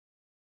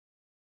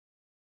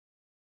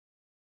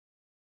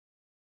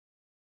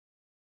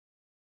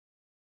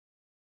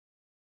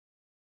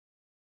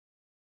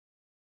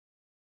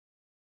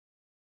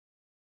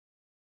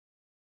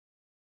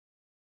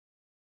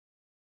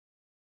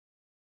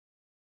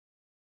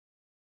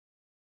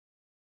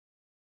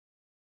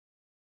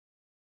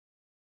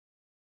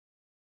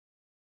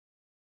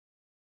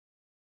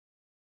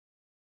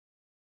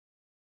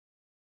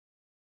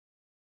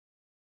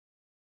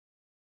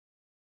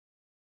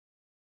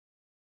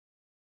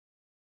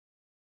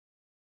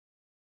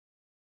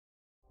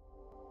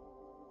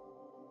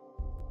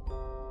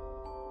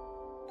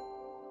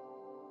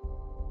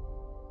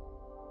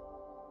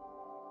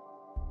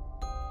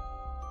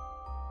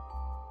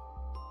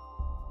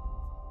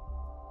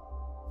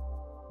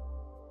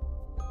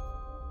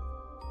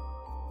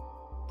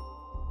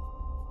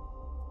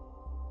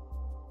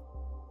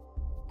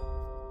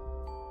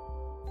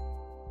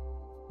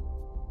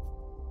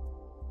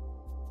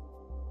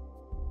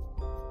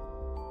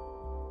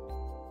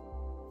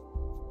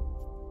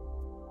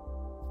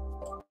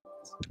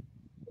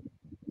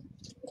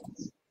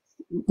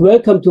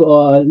Welcome to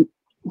our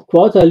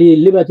quarterly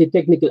Liberty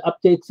Technical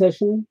Update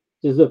session.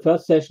 This is the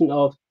first session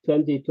of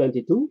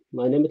 2022.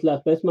 My name is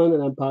Lars Bessmann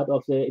and I'm part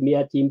of the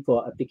EMEA team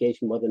for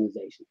application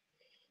modernization.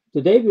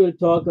 Today we will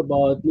talk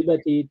about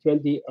Liberty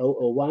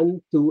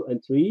 20.001, 2,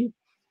 and 3.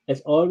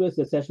 As always,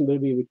 the session will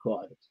be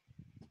recorded.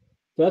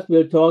 First,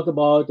 we'll talk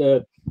about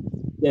the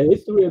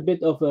history a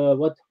bit of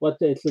what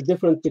is the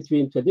difference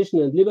between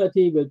tradition and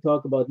Liberty. We'll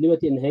talk about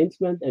Liberty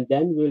enhancement, and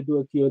then we'll do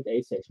a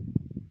Q&A session.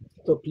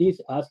 So please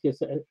ask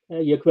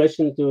your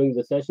questions during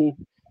the session.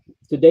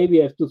 Today we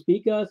have two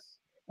speakers,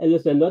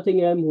 Alistair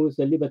Nottingham, who is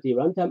the Liberty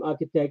Runtime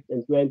Architect,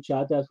 and Graham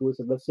Charters, who is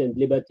the WebSphere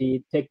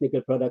Liberty Technical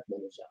Product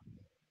Manager.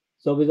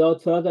 So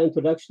without further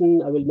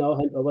introduction, I will now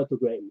hand over to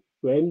Graham.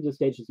 Graham, the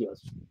stage is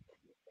yours.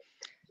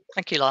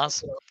 Thank you,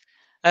 Lars.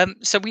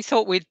 So we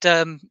thought we'd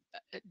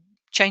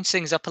change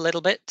things up a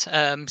little bit.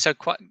 As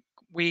part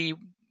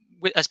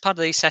of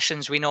these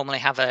sessions, we normally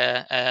have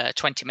a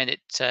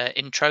 20-minute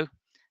intro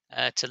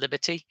to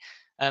Liberty.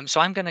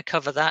 So I'm going to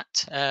cover that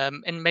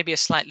in maybe a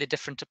slightly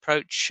different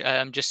approach,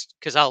 just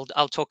because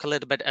I'll talk a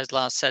little bit, as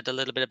Lars said, a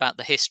little bit about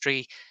the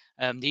history,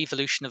 the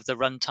evolution of the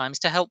runtimes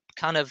to help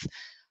kind of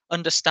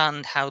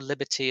understand how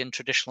Liberty and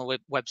traditional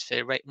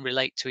WebSphere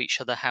relate to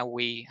each other, how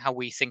we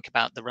think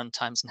about the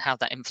runtimes and how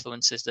that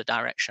influences the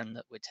direction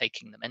that we're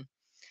taking them in.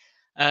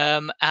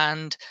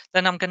 And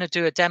then I'm going to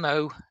do a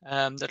demo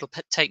that'll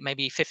take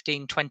maybe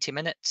 15-20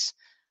 minutes,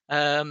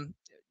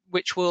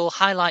 which will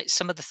highlight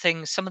some of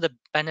the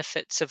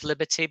benefits of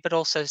Liberty, but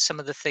also some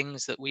of the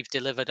things that we've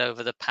delivered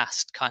over the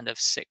past kind of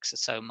 6 or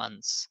so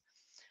months.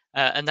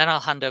 And then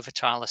I'll hand over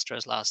to Alistair,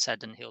 as Lars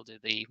said, and he'll do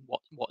the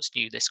what's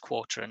new this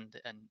quarter, and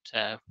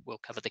we'll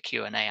cover the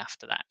Q&A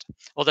after that.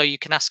 Although you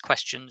can ask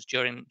questions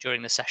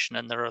during the session,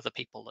 and there are other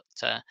people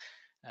that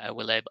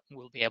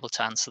will be able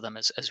to answer them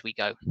as we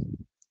go.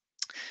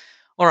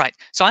 All right,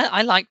 so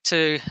I like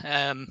to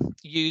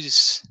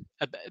use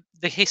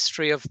the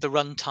history of the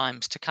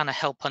runtimes to kind of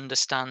help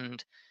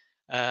understand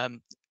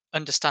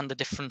the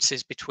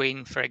differences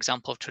between, for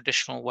example,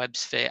 traditional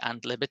WebSphere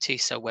and Liberty,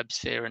 so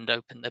WebSphere and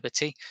Open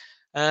Liberty.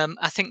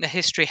 I think the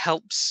history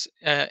helps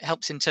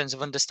in terms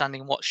of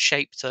understanding what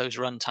shaped those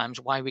runtimes,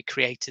 why we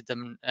created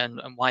them, and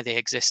why they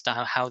exist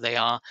now, how they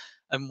are,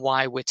 and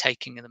why we're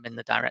taking them in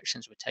the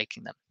directions we're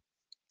taking them.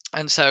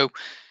 And so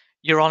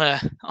you're on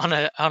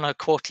a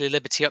quarterly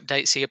Liberty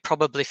update, so you're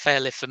probably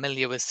fairly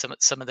familiar with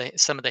some of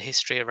the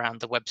history around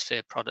the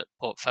WebSphere product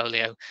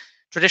portfolio.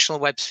 Traditional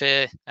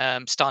WebSphere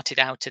started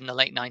out in the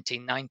late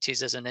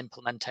 1990s as an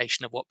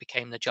implementation of what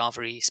became the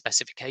Java EE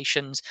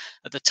specifications.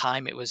 At the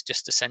time, it was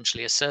just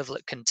essentially a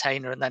servlet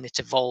container, and then it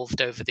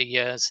evolved over the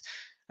years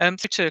through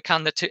to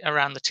kind of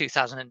around the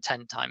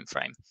 2010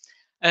 timeframe.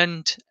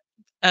 And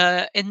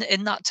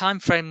in that time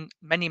frame,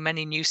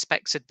 many new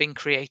specs had been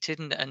created,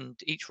 and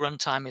each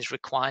runtime is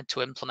required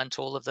to implement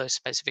all of those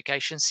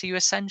specifications. So you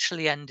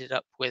essentially ended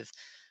up with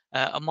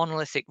a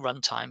monolithic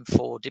runtime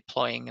for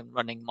deploying and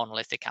running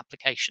monolithic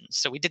applications.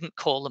 So we didn't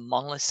call them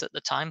monoliths at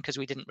the time because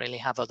we didn't really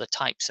have other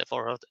types of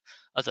or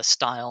other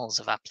styles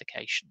of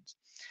applications.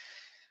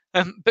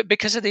 But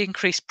because of the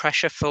increased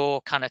pressure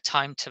for kind of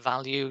time to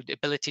value, the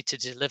ability to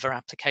deliver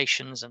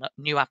applications and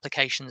new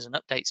applications and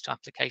updates to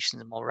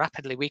applications more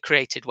rapidly, we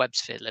created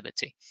WebSphere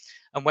Liberty.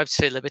 And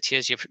WebSphere Liberty,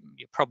 as you're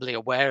probably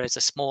aware, is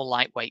a small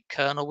lightweight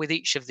kernel with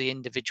each of the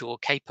individual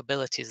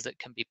capabilities that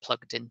can be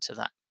plugged into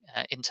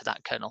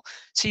that kernel.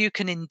 So you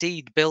can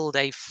indeed build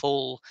a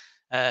full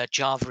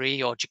Java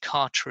EE or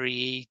Jakarta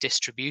EE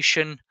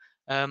distribution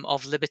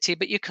of Liberty,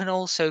 but you can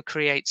also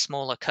create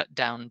smaller cut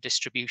down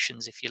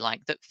distributions, if you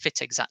like, that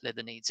fit exactly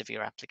the needs of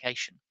your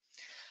application.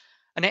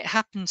 And it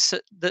happens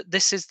that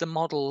this is the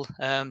model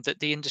that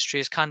the industry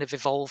has kind of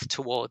evolved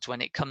towards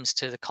when it comes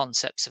to the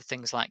concepts of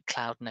things like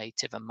cloud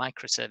native and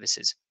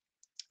microservices.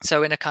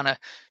 So in a kind of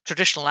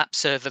traditional app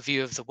server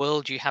view of the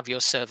world, you have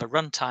your server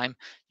runtime,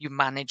 you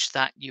manage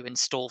that, you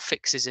install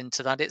fixes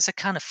into that. It's a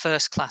kind of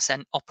first class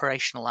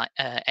operational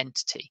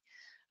entity.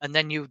 And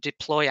then you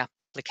deploy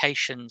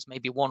applications,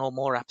 maybe one or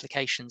more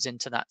applications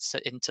into that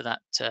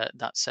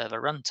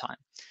server runtime.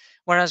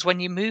 Whereas when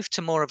you move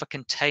to more of a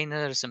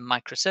containers and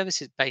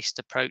microservices based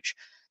approach,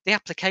 the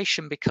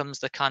application becomes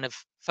the kind of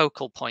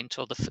focal point,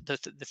 or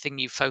the thing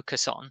you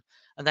focus on,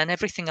 and then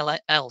everything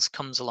else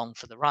comes along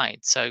for the ride.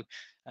 So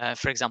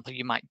for example,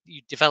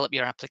 you develop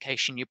your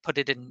application, you put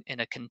it in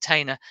a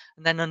container,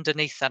 and then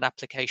underneath that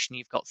application,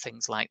 you've got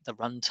things like the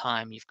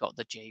runtime, you've got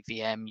the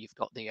JVM, you've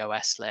got the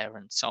OS layer,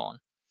 and so on.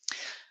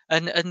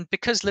 And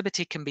because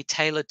Liberty can be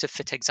tailored to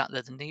fit exactly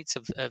the needs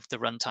of the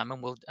runtime,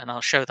 and I'll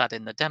show that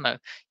in the demo,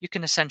 you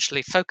can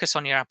essentially focus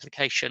on your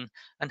application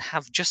and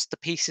have just the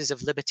pieces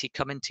of Liberty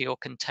come into your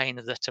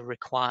container that are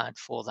required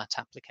for that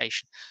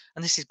application.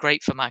 And this is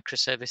great for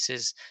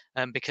microservices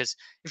because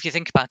if you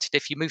think about it,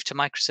 if you move to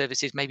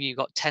microservices, maybe you've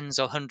got tens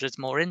or hundreds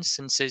more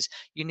instances,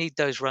 you need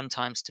those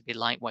runtimes to be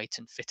lightweight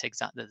and fit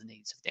exactly the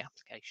needs of the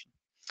application.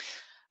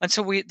 And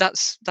so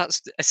that's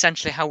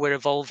essentially how we're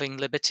evolving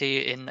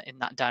Liberty in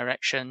that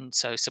direction.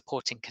 So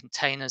supporting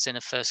containers in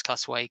a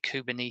first-class way,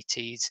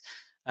 Kubernetes,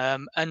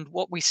 And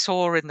what we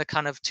saw in the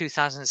kind of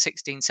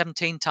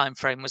 2016-17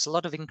 timeframe was a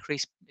lot of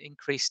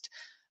increased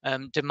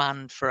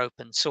demand for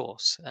open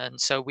source. And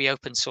so we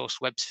open source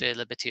WebSphere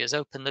Liberty as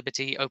Open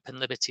Liberty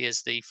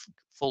as the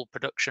full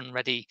production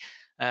ready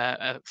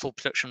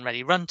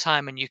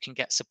runtime, and you can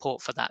get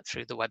support for that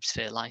through the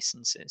WebSphere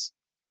licenses.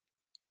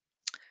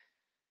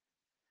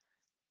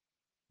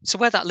 So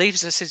where that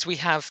leaves us is we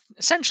have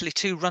essentially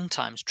two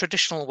runtimes,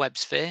 traditional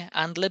WebSphere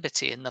and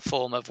Liberty, in the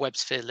form of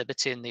WebSphere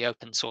Liberty and the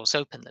open source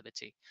Open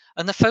Liberty.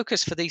 And the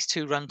focus for these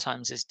two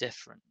runtimes is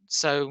different.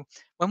 So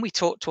when we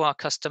talk to our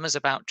customers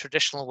about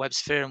traditional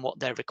WebSphere and what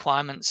their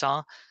requirements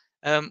are,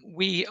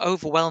 we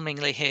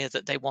overwhelmingly hear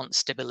that they want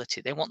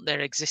stability. They want their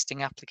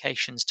existing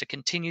applications to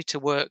continue to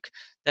work.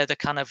 They're the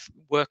kind of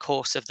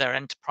workhorse of their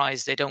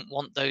enterprise. They don't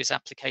want those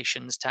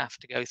applications to have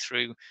to go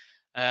through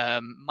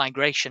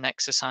migration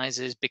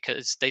exercises,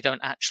 because they don't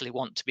actually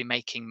want to be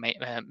making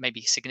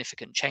maybe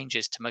significant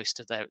changes to most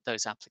of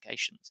those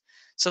applications.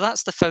 So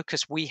that's the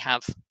focus we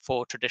have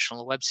for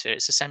traditional WebSphere.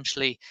 It's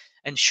essentially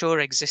ensure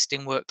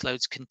existing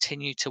workloads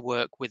continue to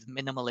work with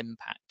minimal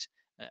impact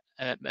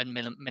and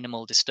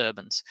minimal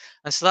disturbance.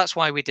 And so that's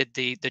why we did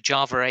the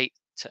Java 8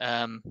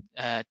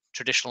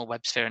 traditional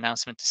WebSphere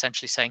announcement,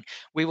 essentially saying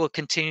we will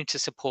continue to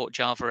support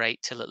Java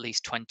 8 till at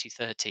least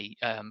 2030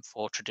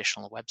 for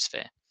traditional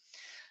WebSphere.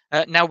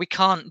 Now, we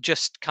can't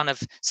just kind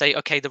of say,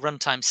 okay, the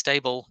runtime's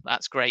stable,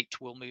 that's great,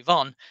 we'll move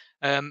on,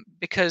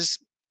 because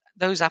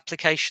those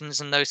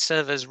applications and those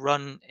servers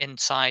run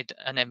inside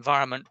an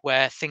environment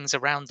where things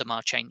around them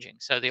are changing.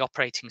 So the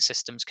operating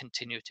systems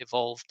continue to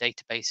evolve,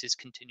 databases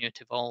continue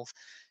to evolve,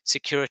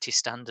 security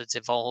standards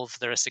evolve,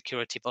 there are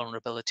security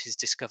vulnerabilities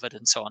discovered,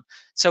 and so on.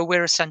 So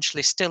we're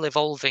essentially still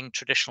evolving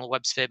traditional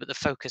WebSphere, but the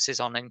focus is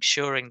on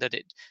ensuring that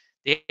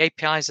the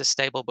APIs are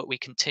stable, but we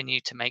continue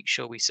to make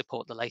sure we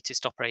support the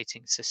latest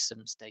operating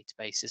systems,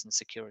 databases, and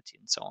security,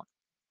 and so on.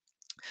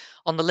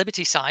 On the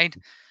Liberty side,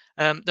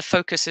 the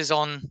focus is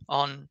on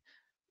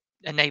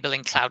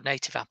enabling cloud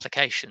native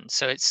applications.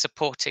 So it's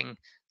supporting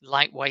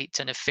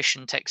lightweight and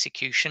efficient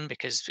execution,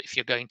 because if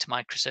you're going to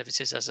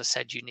microservices, as I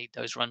said, you need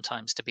those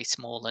runtimes to be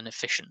small and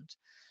efficient.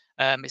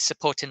 It's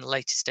supporting the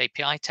latest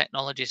API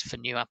technologies for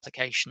new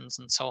applications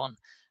and so on,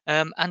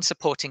 and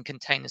supporting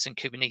containers and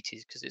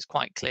Kubernetes, because it's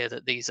quite clear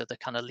that these are the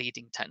kind of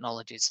leading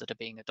technologies that are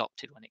being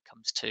adopted when it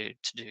comes to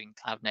doing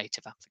cloud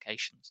native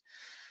applications.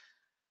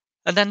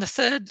 And then the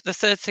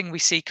third thing we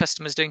see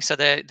customers doing, so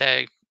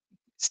they're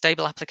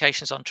stable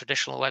applications on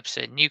traditional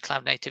WebSphere, new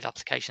cloud native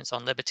applications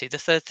on Liberty. The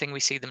third thing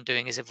we see them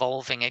doing is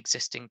evolving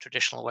existing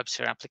traditional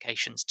WebSphere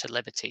applications to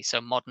Liberty,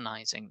 so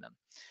modernizing them.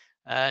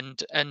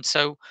 And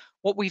so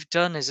what we've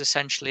done is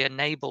essentially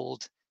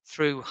enabled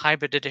through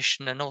hybrid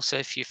edition, and also,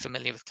 if you're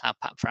familiar with Cloud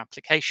Pak for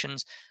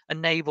Applications,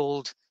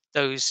 enabled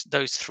those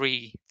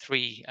three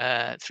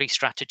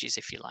strategies,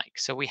 if you like.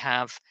 So we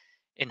have,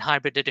 in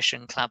hybrid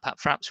edition Cloud Pak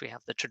for Apps, we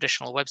have the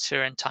traditional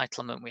WebSphere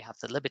entitlement, we have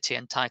the Liberty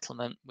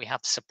entitlement, we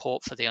have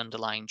support for the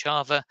underlying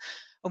Java,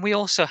 and we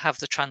also have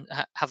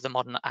the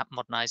modern app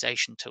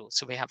modernization tool.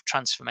 So we have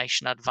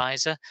Transformation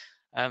Advisor,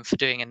 for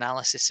doing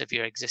analysis of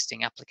your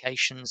existing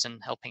applications and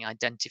helping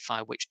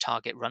identify which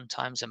target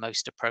runtimes are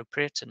most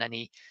appropriate, and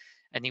any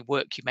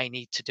work you may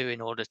need to do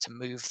in order to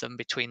move them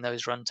between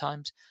those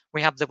runtimes.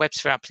 We have the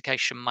WebSphere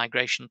application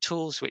migration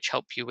tools, which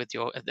help you with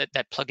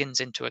their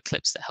plugins into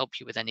Eclipse that help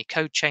you with any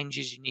code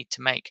changes you need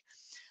to make.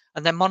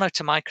 And then Mono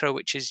to Micro,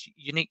 which is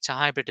unique to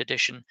Hybrid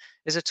Edition,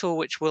 is a tool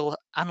which will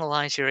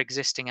analyze your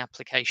existing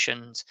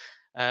applications,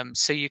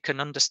 so you can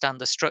understand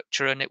the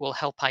structure, and it will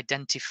help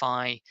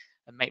identify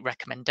and make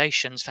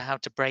recommendations for how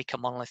to break a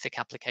monolithic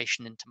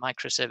application into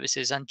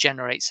microservices and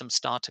generate some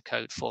starter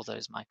code for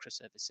those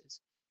microservices.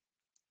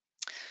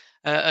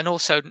 And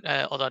also,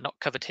 although not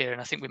covered here,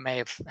 and I think we may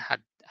have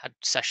had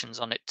sessions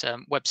on it,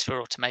 WebSphere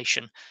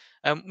automation,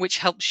 which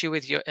helps you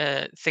with your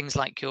things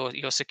like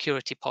your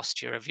security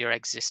posture of your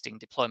existing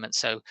deployment.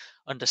 So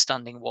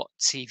understanding what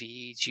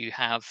CVEs you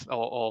have,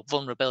 or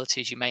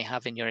vulnerabilities you may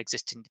have in your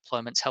existing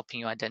deployments,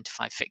 helping you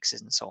identify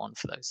fixes and so on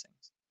for those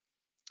things.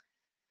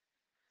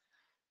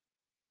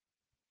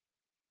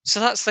 So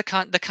that's the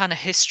kind of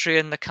history,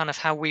 and the kind of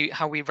how we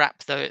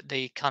wrap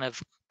the kind of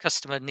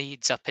customer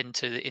needs up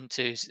into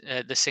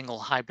the single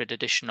hybrid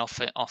edition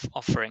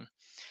offering.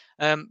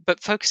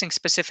 But focusing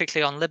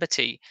specifically on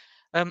Liberty,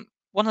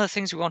 one of the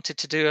things we wanted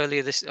to do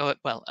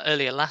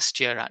earlier last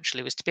year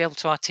actually, was to be able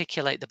to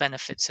articulate the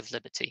benefits of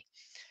Liberty.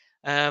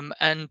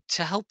 And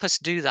to help us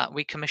do that,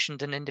 we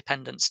commissioned an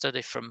independent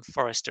study from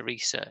Forrester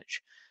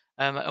Research.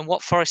 And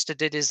what Forrester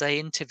did is they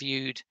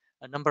interviewed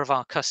a number of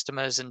our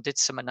customers and did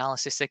some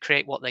analysis. They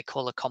create what they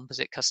call a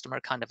composite customer,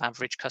 a kind of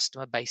average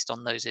customer based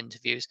on those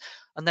interviews.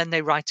 And then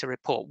they write a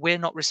report. We're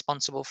not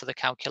responsible for the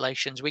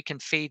calculations. We can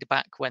feed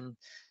back when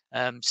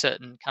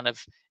certain kind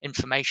of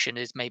information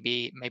is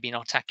maybe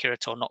not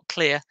accurate or not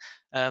clear,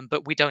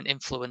 but we don't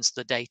influence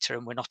the data,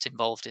 and we're not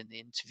involved in the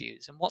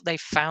interviews. And what they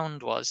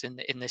found was,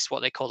 in this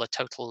what they call a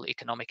total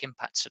economic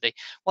impact study,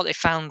 what they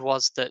found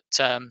was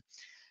that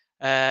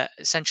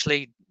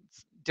essentially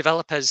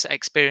developers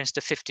experienced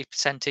a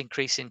 50%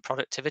 increase in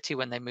productivity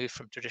when they moved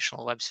from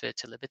traditional WebSphere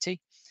to Liberty.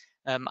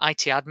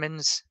 IT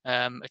admins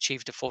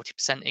achieved a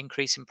 40%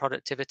 increase in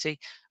productivity,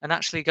 and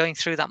actually going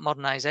through that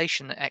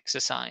modernization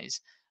exercise,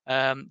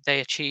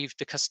 they achieved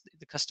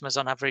the customers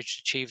on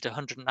average achieved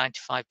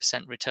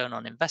 195% return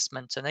on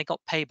investment, and they got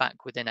payback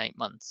within 8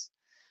 months.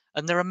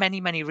 And there are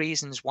many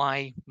reasons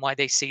why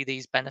they see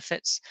these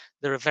benefits.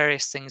 There are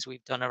various things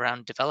we've done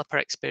around developer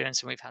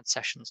experience, and we've had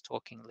sessions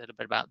talking a little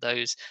bit about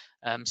those.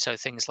 So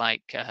things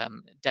like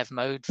dev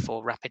mode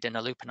for rapid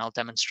inner loop, and I'll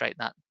demonstrate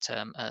that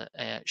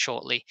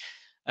shortly.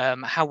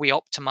 How we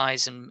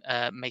optimize and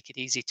make it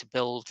easy to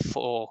build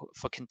for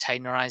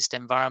containerized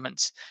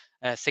environments.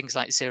 Things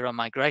like zero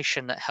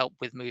migration that help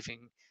with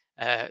moving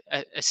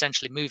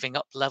essentially moving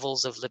up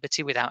levels of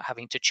Liberty without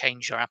having to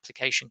change your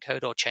application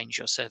code or change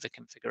your server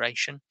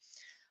configuration.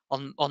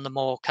 On the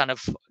more kind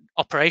of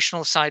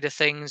operational side of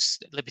things,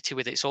 Liberty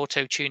with its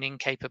auto tuning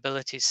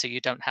capabilities, so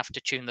you don't have to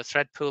tune the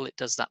thread pool, it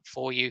does that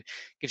for you,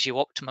 gives you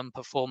optimum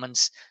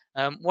performance,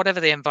 whatever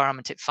the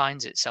environment it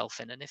finds itself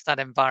in. And if that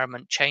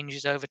environment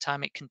changes over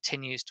time, it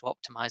continues to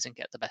optimize and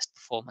get the best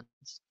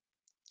performance.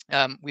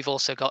 We've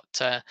also got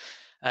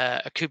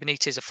a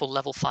Kubernetes, a full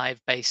level 5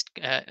 based,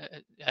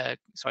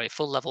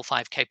 full level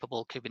 5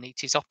 capable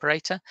Kubernetes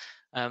operator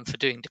for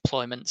doing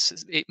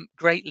deployments. It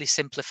greatly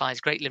simplifies,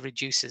 greatly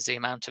reduces the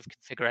amount of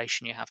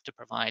configuration you have to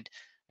provide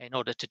in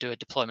order to do a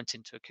deployment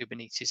into a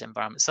Kubernetes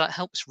environment. So that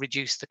helps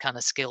reduce the kind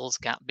of skills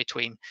gap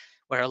between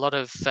where a lot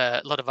of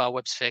our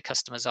WebSphere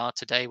customers are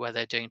today, where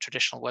they're doing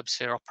traditional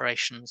WebSphere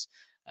operations,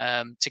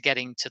 to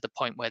getting to the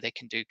point where they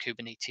can do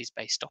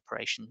Kubernetes-based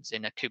operations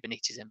in a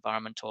Kubernetes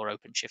environment or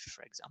OpenShift,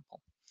 for example.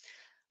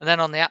 And then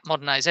on the app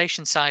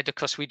modernization side, of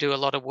course, we do a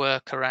lot of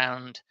work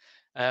around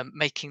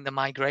making the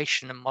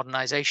migration and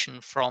modernization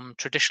from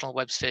traditional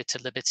WebSphere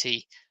to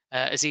Liberty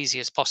as easy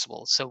as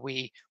possible. So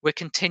we're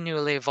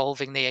continually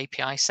evolving the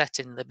API set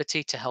in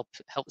Liberty to help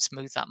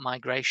smooth that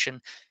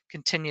migration,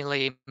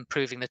 continually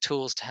improving the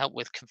tools to help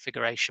with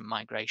configuration,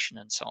 migration,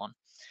 and so on.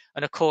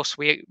 And of course,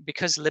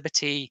 because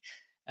Liberty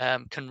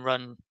can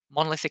run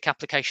monolithic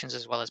applications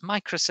as well as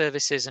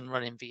microservices and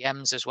run in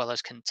VMs as well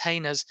as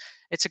containers,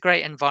 it's a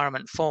great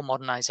environment for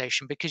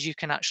modernization because you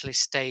can actually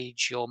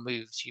stage your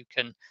moves. You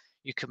can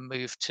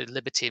move to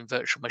Liberty in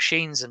virtual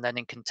machines and then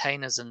in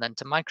containers and then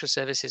to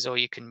microservices, or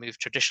you can move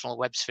traditional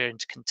WebSphere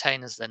into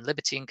containers, then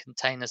Liberty in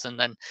containers, and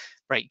then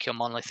break your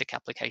monolithic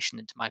application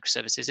into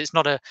microservices. It's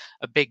not a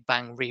big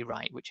bang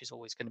rewrite, which is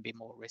always going to be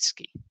more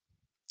risky.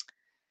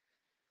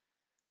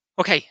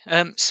 Okay,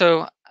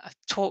 so I've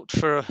talked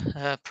for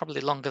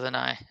probably longer than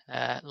I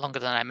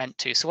meant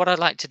to. So what I'd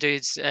like to do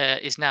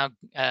is now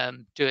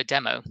do a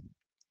demo,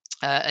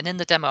 and in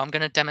the demo, I'm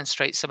going to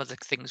demonstrate some of the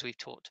things we've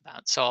talked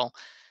about. So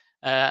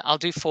I'll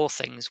do 4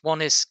 things.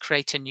 One is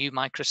create a new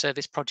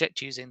microservice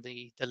project using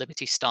the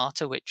Liberty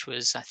Starter, which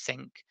was, I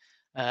think,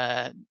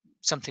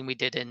 something we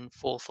did in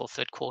 4th or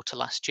 3rd quarter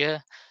last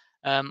year.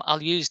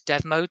 I'll use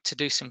dev mode to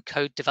do some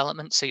code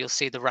development, so you'll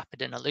see the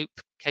rapid inner loop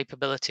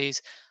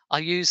capabilities. I'll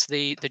use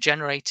the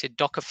generated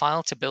Docker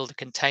file to build a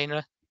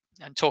container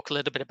and talk a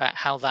little bit about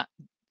how that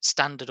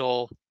standard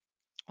or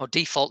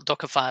default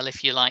Docker file,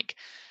 if you like,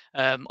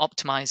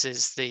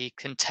 optimizes the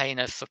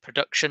container for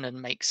production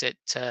and makes it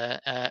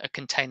a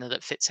container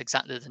that fits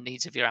exactly the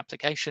needs of your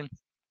application.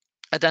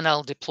 And then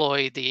I'll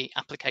deploy the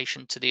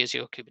application to the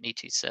Azure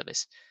Kubernetes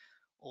service,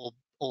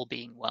 all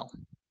being well.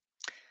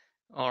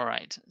 All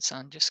right, so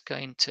I'm just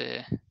going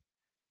to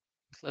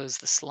close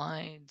the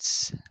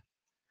slides,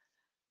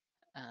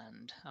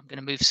 and I'm going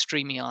to move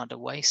StreamYard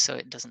away so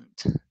it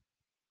doesn't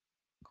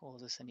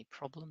cause us any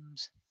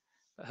problems.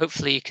 But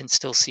hopefully you can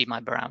still see my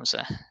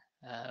browser.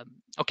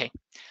 Okay,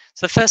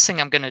 so the first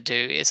thing I'm going to do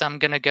is I'm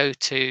going to go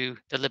to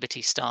the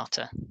Liberty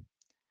Starter.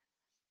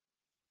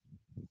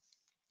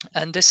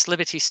 And this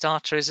Liberty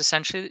Starter is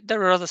essentially,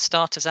 there are other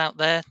starters out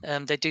there.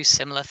 They do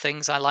similar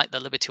things. I like the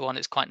Liberty one.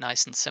 It's quite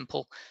nice and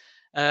simple.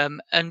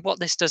 And what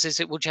this does is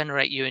it will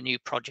generate you a new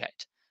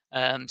project.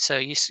 So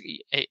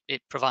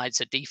it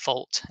provides a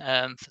default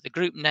for the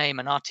group name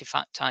and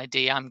artifact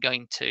ID. I'm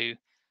going to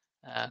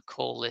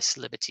call this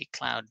Liberty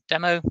Cloud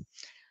Demo.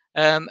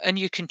 And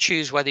you can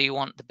choose whether you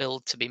want the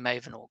build to be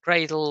Maven or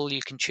Gradle.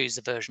 You can choose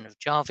the version of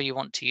Java you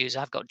want to use.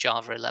 I've got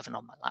Java 11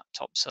 on my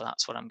laptop, so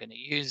that's what I'm going to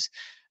use.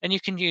 And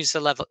you can use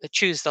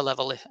choose the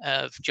level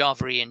of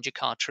Java-E and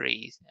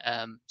Jakarta-E,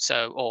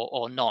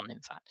 or none, in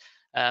fact.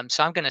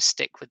 So I'm going to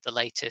stick with the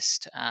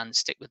latest and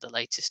stick with the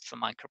latest for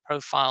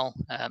microprofile.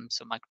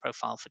 So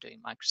microprofile for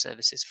doing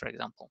microservices, for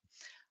example.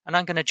 And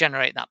I'm going to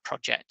generate that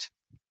project.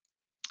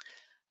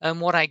 And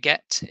what I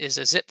get is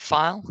a zip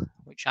file,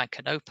 which I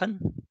can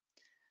open.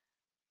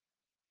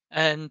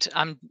 And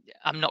I'm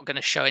not going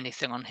to show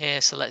anything on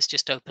here, so let's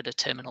just open a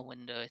terminal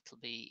window. It'll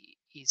be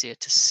easier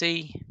to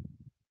see.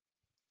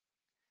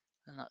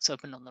 And that's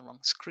opened on the wrong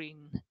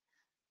screen.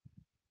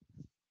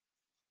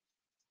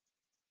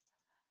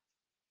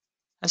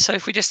 And so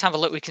if we just have a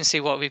look, we can see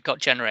what we've got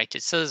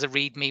generated. So there's a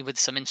README with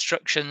some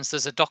instructions.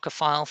 There's a Docker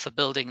file for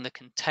building the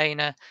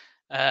container.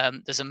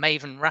 There's a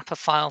Maven wrapper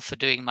file for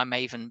doing my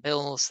Maven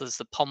builds. There's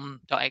the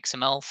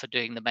pom.xml for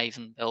doing the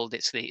Maven build.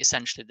 It's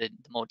essentially the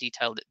more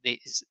detailed, the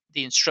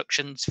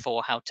instructions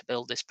for how to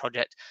build this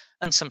project,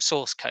 and some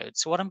source code.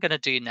 So what I'm going to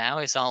do now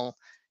is I'll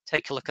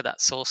take a look at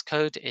that source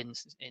code in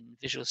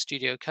Visual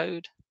Studio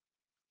Code.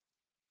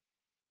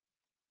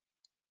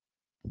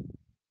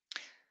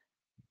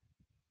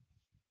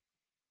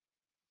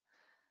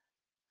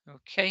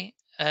 Okay,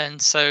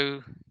 and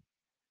so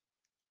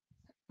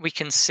we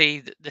can see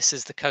that this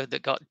is the code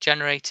that got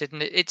generated,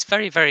 and it's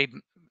very, very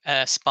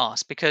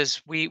sparse,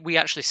 because we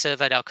actually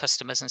surveyed our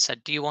customers and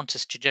said, do you want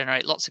us to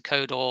generate lots of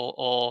code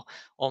or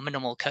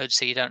minimal code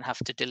so you don't have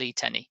to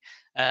delete any?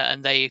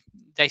 And they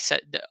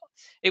said that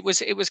it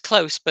was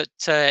close, but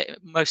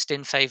most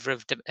in favor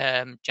of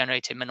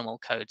generating minimal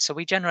code. So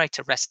we generate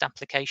a REST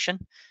application,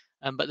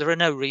 but there are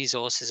no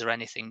resources or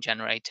anything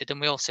generated, and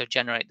we also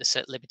generate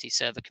the Liberty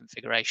server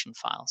configuration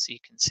file, so you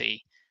can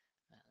see.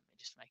 Let me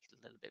just make it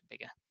a little bit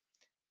bigger.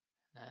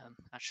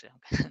 Actually,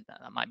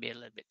 that might be a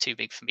little bit too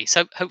big for me.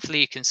 So hopefully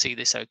you can see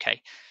this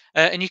okay.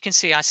 And you can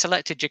see I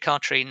selected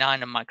Jakarta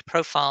E9 and micro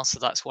profile, so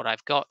that's what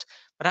I've got.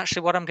 But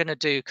actually what I'm going to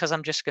do, because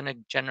I'm just going to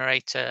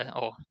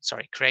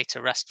create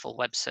a RESTful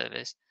web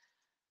service,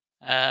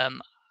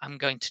 I'm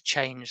going to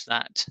change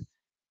that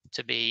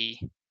to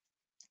be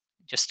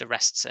just a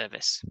REST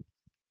service.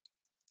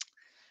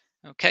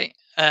 Okay,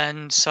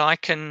 and so I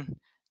can,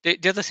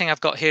 the other thing I've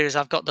got here is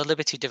I've got the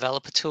Liberty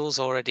developer tools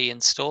already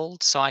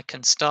installed, so I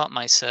can start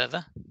my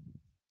server.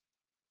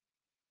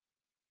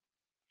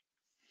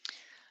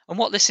 And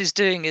what this is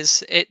doing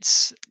is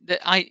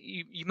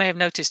you may have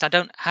noticed I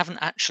haven't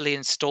actually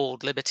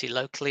installed Liberty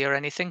locally or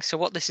anything. So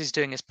what this is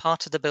doing is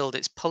part of the build,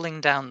 it's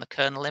pulling down the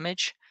kernel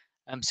image.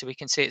 So we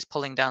can see it's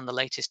pulling down the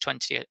latest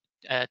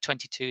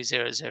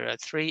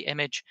 22003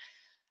 image,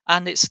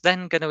 and it's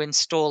then going to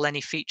install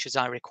any features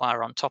I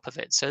require on top of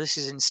it. So this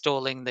is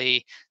installing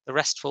the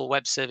RESTful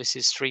Web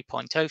Services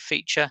 3.0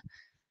 feature,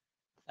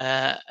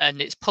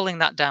 and it's pulling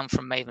that down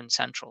from Maven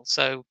Central.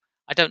 So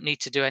I don't need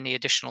to do any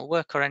additional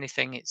work or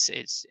anything. It's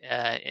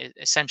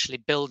essentially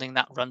building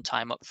that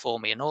runtime up for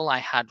me, and all I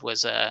had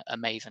was a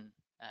Maven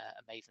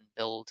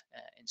build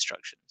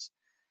instructions.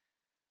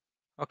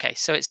 Okay,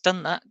 so it's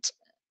done that,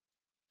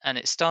 and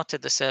it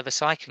started the server.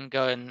 So I can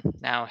go and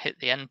now hit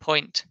the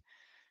endpoint,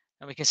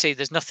 and we can see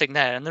there's nothing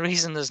there. And the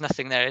reason there's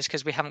nothing there is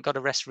because we haven't got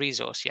a REST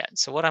resource yet.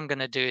 So what I'm going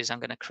to do is I'm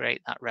going to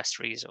create that REST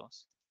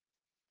resource.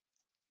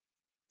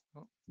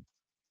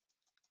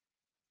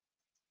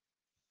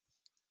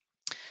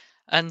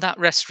 And that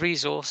REST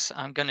resource,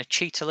 I'm going to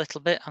cheat a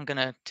little bit. I'm going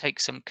to take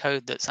some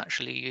code that's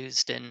actually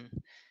used in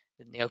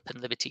the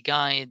Open Liberty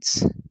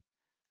guides,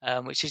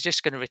 which is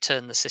just going to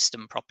return the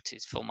system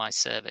properties for my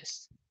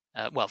service,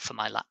 for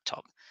my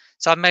laptop.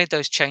 So I've made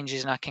those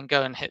changes, and I can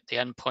go and hit the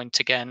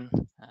endpoint again.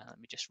 Let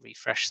me just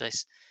refresh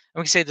this.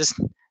 And we can see there's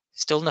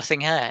still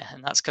nothing here,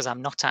 and that's because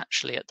I'm not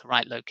actually at the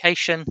right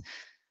location.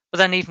 But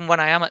then even when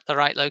I am at the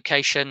right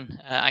location,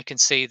 I can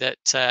see that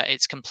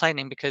it's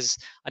complaining because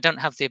I don't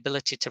have the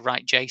ability to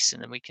write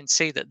JSON. And we can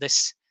see that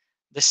this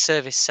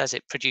service says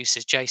it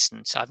produces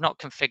JSON. So I've not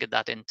configured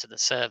that into the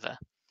server.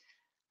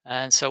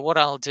 And so what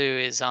I'll do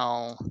is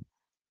I'll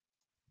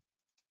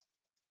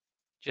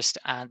just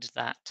add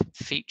that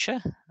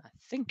feature. I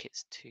think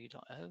it's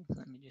 2.0.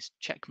 Let me just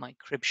check my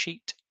crib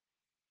sheet.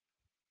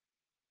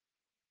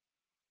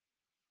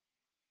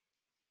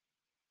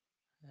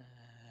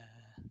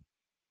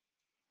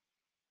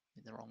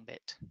 The wrong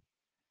bit.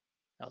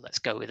 Oh, let's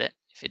go with it.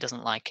 If it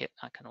doesn't like it,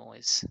 I can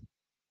always.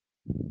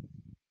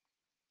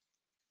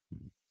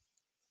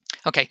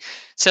 Okay,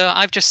 so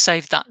I've just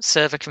saved that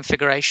server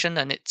configuration,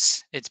 and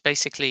it's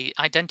basically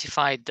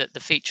identified that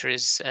the feature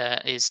is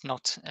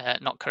not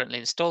currently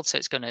installed, so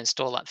it's going to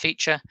install that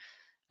feature.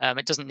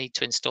 It doesn't need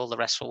to install the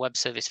RESTful web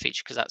service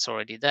feature because that's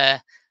already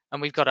there.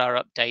 And we've got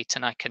our update,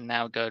 and I can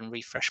now go and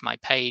refresh my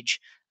page.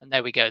 And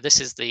there we go.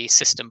 This is the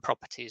system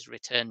properties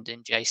returned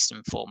in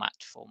JSON format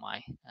for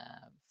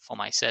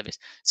my service.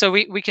 So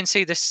we can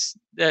see this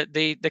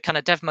the kind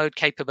of dev mode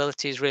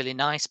capability is really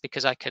nice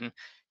because I can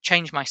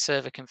change my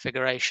server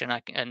configuration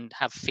and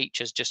have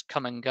features just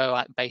come and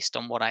go based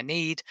on what I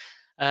need.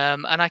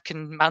 And I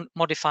can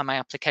modify my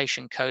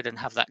application code and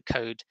have that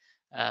code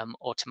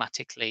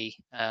automatically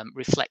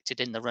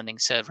reflected in the running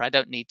server. I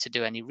don't need to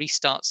do any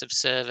restarts of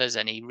servers,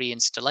 any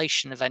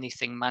reinstallation of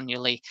anything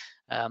manually.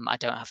 I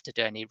don't have to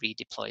do any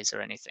redeploys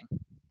or anything.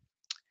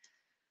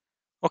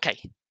 Okay.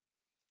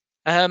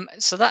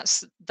 So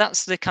that's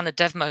the kind of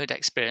dev mode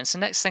experience. The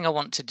next thing I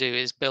want to do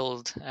is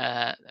build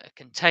a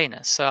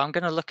container. So I'm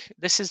going to look.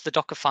 This is the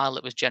Docker file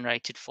that was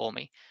generated for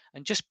me.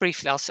 And just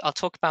briefly, I'll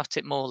talk about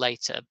it more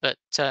later. But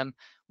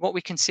what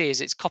we can see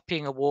is it's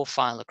copying a WAR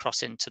file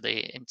across into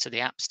the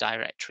apps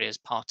directory as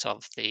part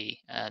of the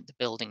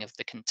building of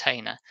the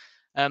container.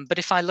 But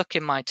if I look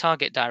in my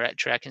target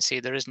directory, I can see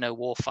there is no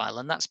WAR file,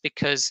 and that's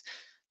because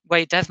the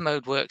way dev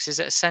mode works is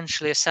it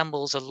essentially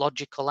assembles a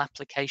logical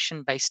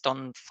application based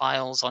on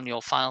files on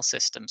your file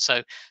system.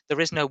 So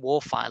there is no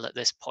WAR file at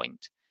this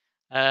point.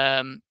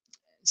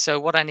 So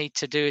what I need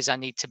to do is I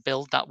need to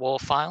build that WAR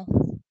file.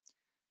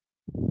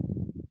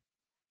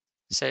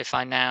 So if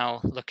I now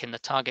look in the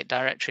target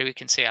directory, we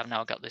can see I've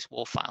now got this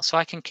WAR file. So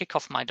I can kick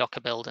off my Docker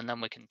build, and then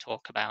we can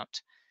talk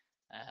about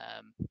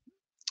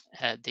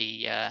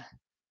the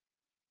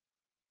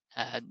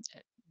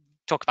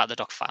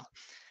Docker file.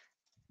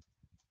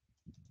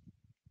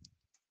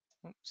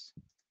 Oops.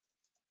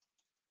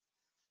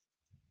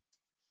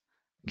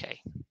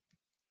 Okay.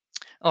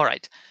 All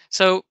right.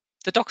 So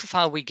the Docker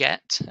file we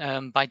get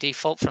by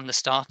default from the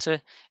starter,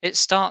 it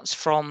starts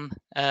from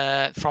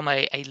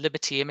a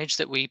Liberty image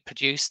that we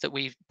produce that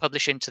we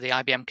publish into the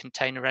IBM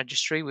Container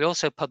Registry. We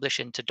also publish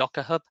into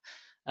Docker Hub,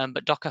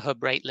 but Docker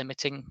Hub rate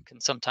limiting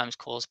can sometimes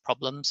cause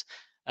problems.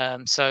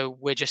 So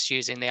we're just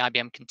using the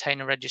IBM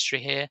Container Registry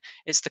here.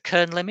 It's the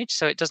kernel image,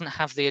 so it doesn't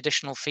have the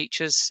additional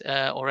features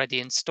already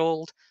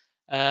installed.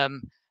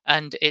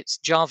 And it's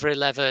Java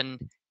 11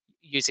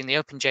 using the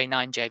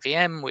OpenJ9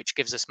 JVM, which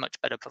gives us much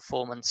better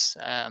performance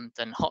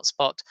than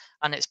Hotspot,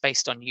 and it's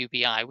based on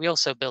UBI. We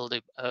also build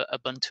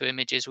Ubuntu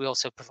images. We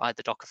also provide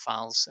the Docker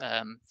files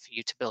for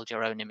you to build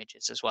your own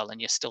images as well,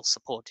 and you're still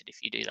supported if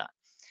you do that.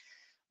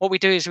 What we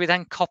do is we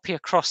then copy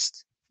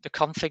across the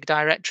config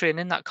directory, and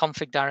in that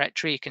config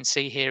directory, you can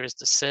see here is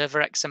the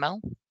server XML.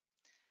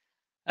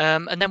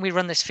 And then we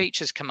run this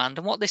features command,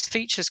 and what this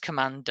features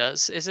command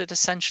does is it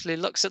essentially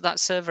looks at that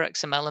server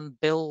XML and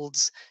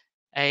builds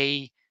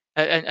and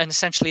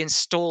essentially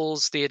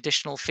installs the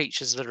additional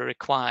features that are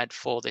required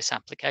for this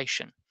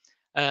application.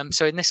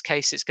 So in this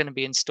case, it's going to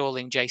be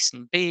installing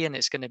JSON-B, and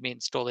it's going to be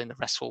installing the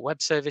RESTful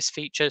web service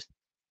features,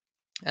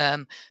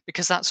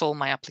 because that's all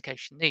my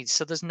application needs.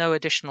 So there's no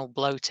additional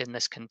bloat in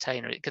this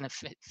container. It's going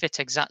to fit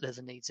exactly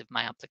the needs of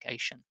my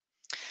application.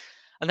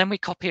 And then we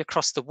copy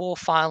across the WAR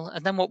file,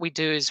 and then what we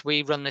do is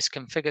we run this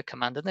configure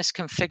command, and this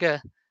configure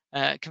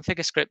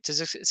script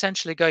is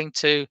essentially going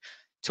to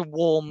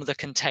warm the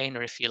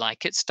container, if you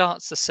like. It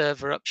starts the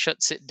server up,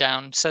 shuts it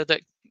down so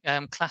that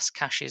class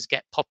caches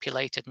get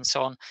populated and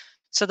so on,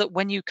 so that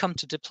when you come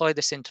to deploy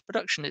this into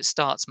production, it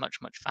starts much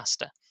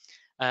faster.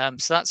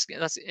 So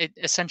that's it.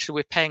 Essentially,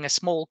 we're paying a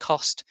small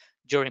cost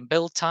during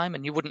build time,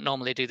 and you wouldn't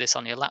normally do this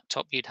on your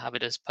laptop. You'd have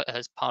it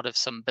as part of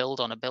some build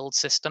on a build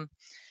system.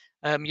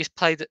 You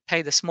pay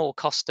the small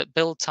cost at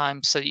build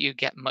time so that you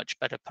get much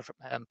better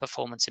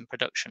performance in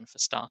production for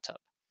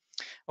startup.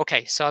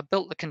 Okay, so I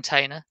built the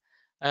container.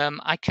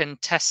 I can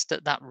test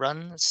that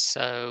runs.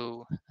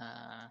 So,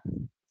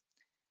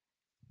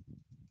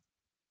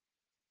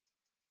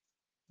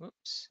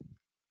 whoops.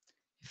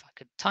 If I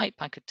could type,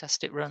 I could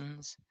test it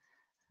runs.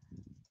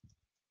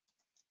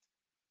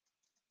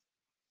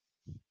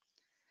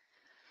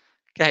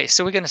 Okay,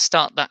 so we're going to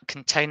start that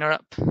container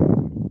up.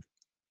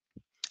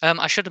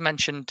 I should have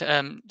mentioned,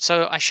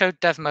 so I showed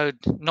dev mode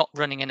not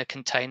running in a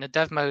container.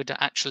 Dev mode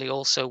actually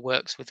also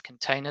works with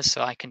containers,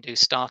 so I can do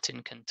start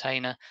in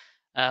container,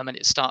 and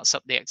it starts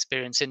up the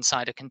experience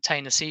inside a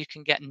container, so you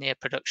can get near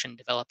production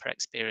developer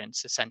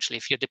experience. Essentially,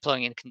 if you're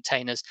deploying in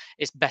containers,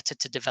 it's better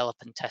to develop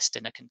and test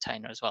in a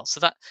container as well. So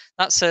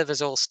that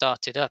server's all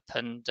started up,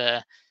 and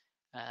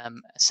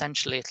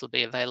essentially it'll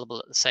be available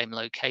at the same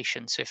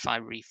location. So if I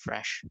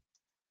refresh,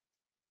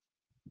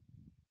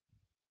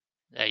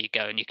 there you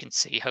go, and you can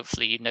see,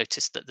 hopefully you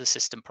noticed that the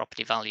system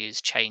property values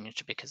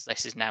changed because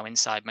this is now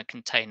inside my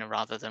container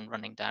rather than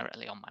running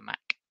directly on my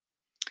Mac.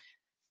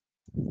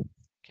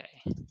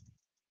 Okay.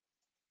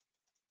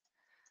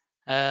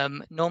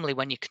 Normally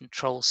when you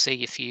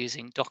Control-C, if you're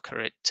using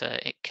Docker,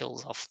 it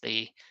kills off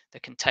the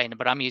container,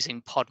 but I'm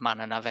using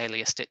Podman and I've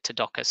aliased it to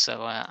Docker,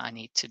 so I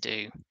need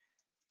to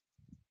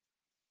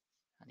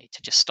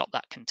just stop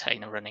that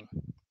container running.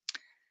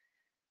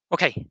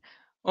 Okay,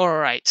 all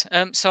right.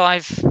 So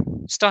I've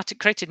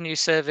created a new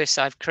service.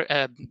 I've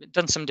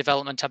done some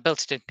development. I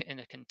built it in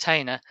a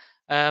container,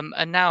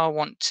 and now I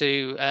want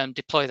to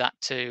deploy that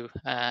to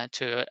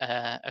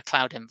a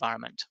cloud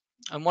environment.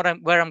 And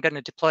where I'm going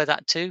to deploy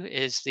that to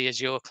is the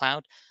Azure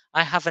cloud.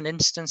 I have an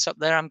instance up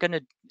there.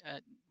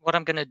 What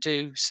I'm going to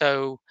do.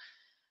 So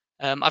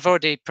I've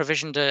already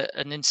provisioned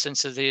an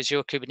instance of the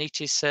Azure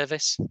Kubernetes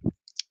service.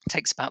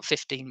 Takes about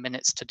 15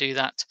 minutes to do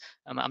that.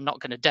 I'm not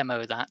going to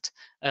demo that.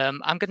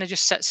 I'm going to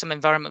just set some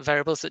environment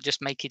variables that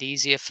just make it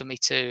easier for me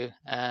to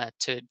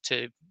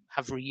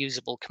have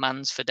reusable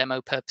commands for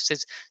demo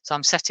purposes. So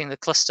I'm setting the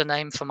cluster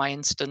name for my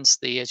instance,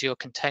 the Azure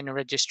Container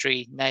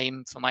Registry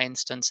name for my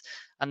instance,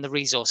 and the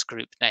resource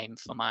group name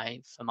for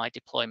my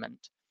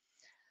deployment.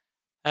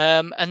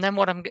 And then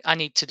what I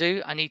need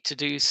to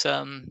do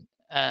some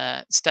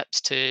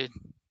steps to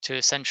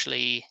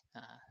essentially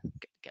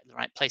get the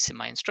right place in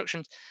my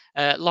instructions.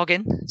 Log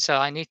in. So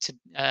I need to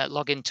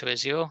log into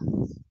Azure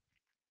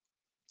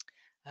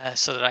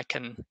so that I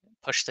can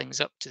push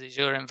things up to the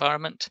Azure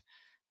environment.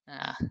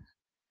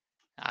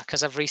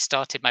 Because I've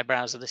restarted my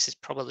browser, this is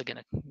probably going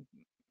to.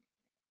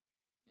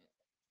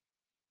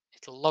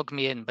 It'll log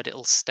me in, but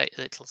it'll say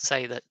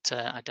that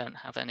I don't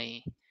have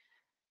any.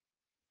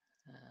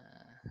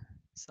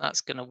 So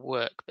that's going to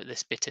work, but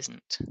this bit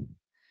isn't.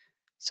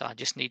 So I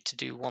just need to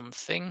do one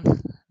thing.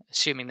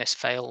 Assuming this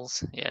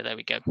fails, yeah, there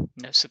we go.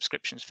 No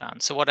subscriptions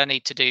found. So what I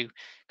need to do,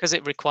 because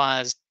it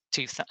requires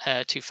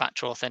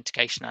two-factor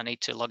authentication, I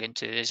need to log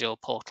into the Azure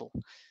portal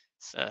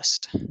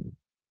first.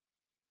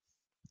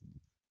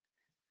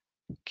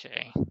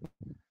 Okay,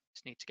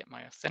 just need to get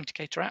my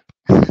authenticator app.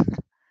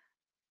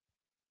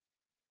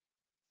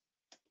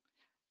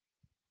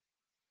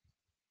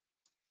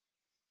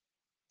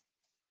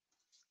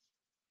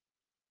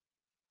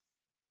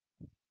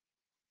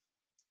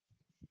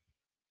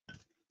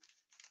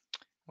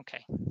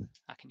 Okay,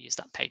 I can use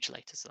that page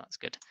later, so that's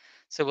good.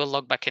 So we'll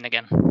log back in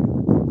again.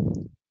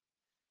 And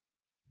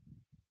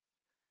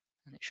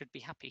it should be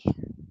happy.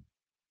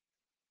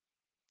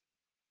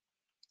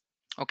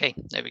 Okay,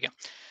 there we go.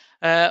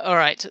 All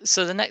right,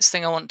 so the next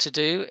thing I want to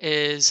do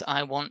is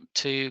I want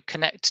to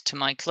connect to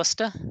my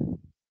cluster.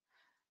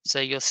 So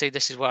you'll see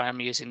this is where I'm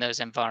using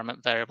those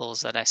environment variables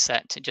that I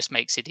set. It just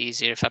makes it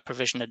easier. If I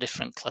provision a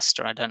different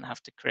cluster, I don't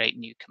have to create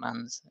new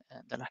commands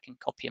that I can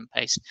copy and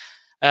paste.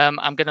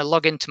 I'm going to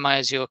log into my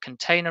Azure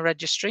container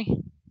registry.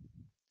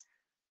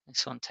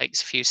 This one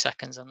takes a few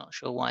seconds. I'm not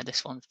sure why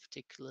this one's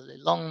particularly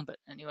long, but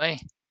anyway.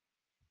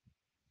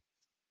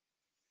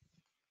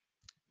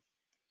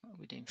 What are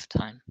we doing for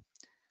time?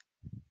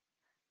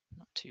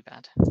 Not too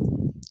bad.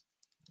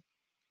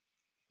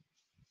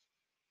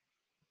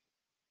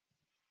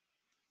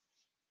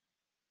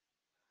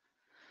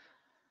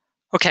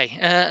 Okay,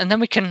 and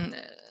then we can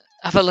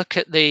have a look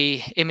at the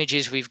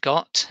images we've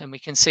got, and we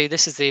can see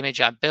this is the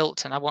image I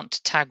built, and I want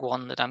to tag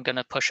one that I'm going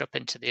to push up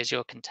into the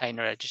Azure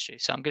container registry.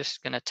 So I'm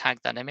just going to tag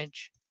that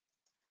image,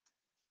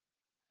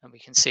 and we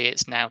can see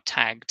it's now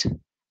tagged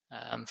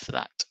for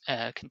that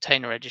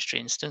container registry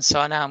instance.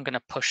 So now I'm going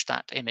to push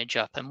that image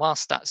up, and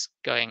whilst that's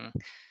going,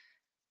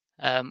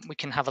 we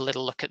can have a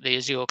little look at the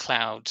Azure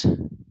cloud.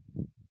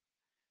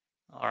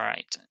 All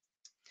right.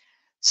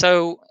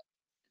 So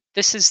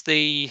this is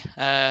the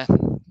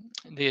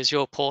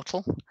Azure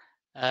portal,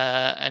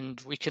 and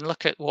we can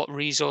look at what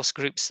resource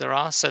groups there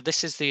are. So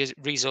this is the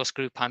resource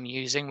group I'm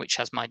using, which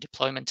has my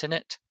deployment in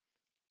it.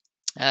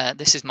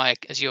 This is my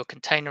Azure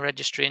container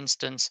registry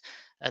instance,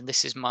 and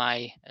this is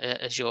my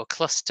Azure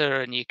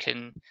cluster, and you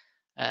can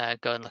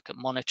go and look at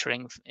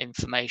monitoring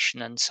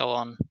information and so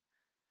on.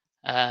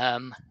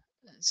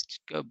 Let's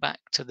go back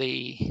to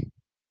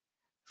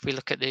if we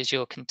look at the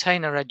Azure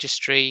container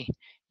registry,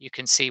 you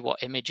can see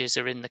what images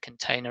are in the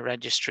container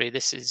registry.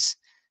 This is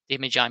the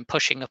image I'm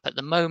pushing up at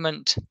the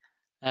moment,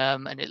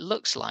 and it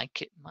looks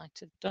like it might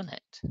have done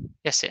it.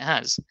 Yes, it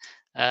has.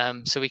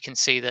 So we can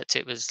see that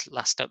it was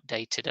last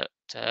updated at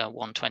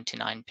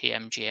 1:29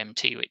 p.m.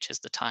 GMT, which is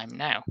the time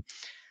now.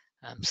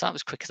 So that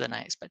was quicker than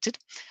I expected.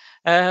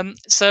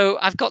 So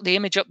I've got the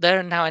image up there,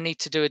 and now I need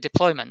to do a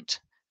deployment.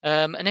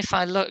 And if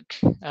I look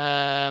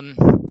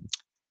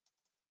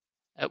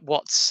at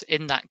what's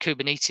in that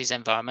Kubernetes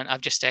environment,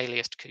 I've just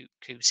aliased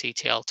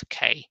kubectl to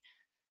k.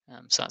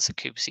 So that's a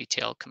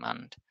kubectl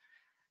command.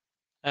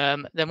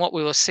 Then what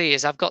we will see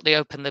is I've got the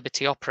Open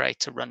Liberty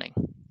operator running.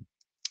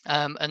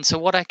 And so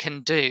what I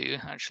can do,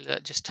 actually,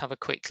 let's just have a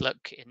quick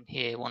look in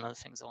here. One of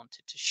the things I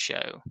wanted to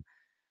show.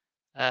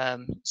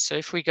 So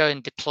if we go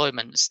in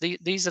deployments,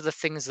 these are the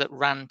things that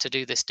ran to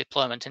do this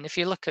deployment. And if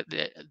you look at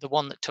the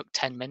one that took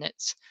 10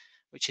 minutes,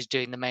 which is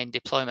doing the main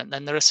deployment,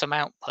 then there are some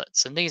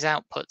outputs. And these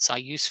outputs are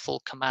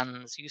useful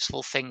commands,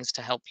 useful things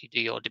to help you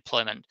do your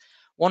deployment.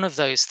 One of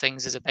those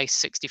things is a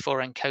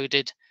base64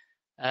 encoded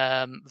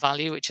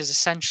value, which is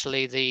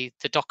essentially the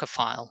Docker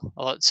file,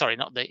 or sorry,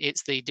 not the,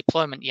 it's the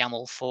deployment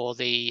YAML for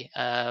the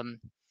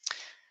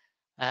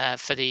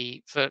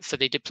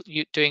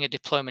doing a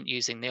deployment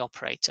using the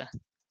operator.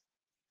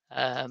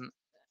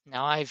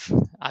 Now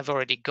I've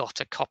already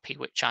got a copy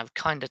which I've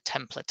kind of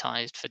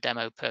templatized for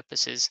demo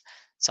purposes,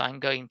 so I'm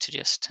going to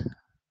just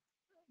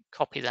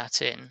copy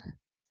that in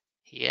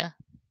here.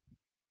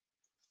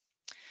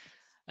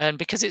 And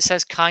because it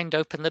says kind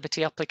Open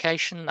Liberty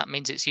application, that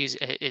means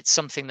it's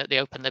something that the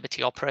Open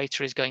Liberty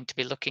operator is going to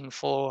be looking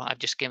for. I've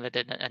just given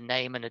it a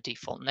name and a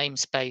default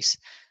namespace.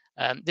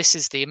 This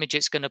is the image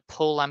it's going to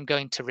pull. I'm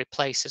going to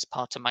replace as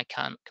part of my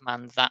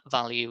command that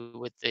value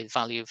with the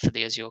value for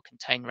the Azure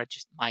container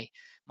my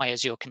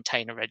Azure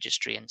container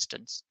registry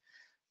instance.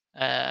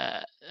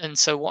 And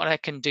so what I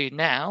can do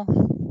now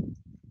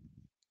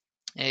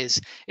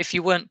is, if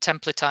you weren't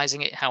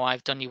templatizing it how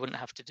I've done, you wouldn't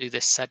have to do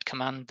this sed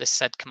command. This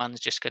sed command is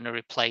just going to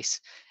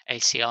replace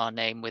ACR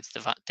name with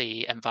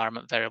the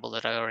environment variable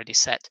that I already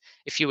set.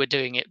 If you were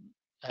doing it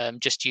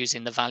just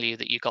using the value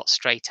that you got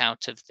straight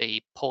out of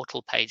the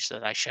portal page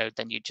that I showed,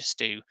 then you just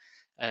do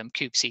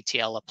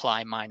kubectl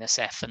apply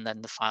 -f and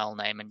then the file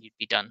name, and you'd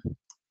be done.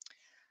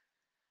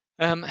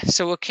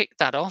 So we'll kick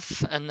that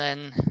off, and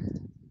then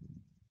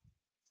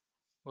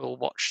we'll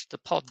watch the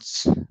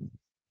pods.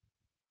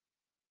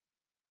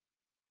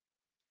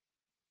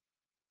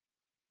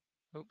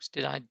 Oops,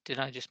 did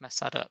I just mess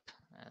that up?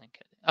 I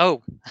think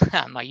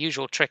my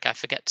usual trick, I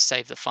forget to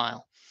save the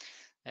file.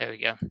 There we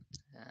go.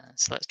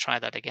 So let's try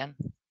that again.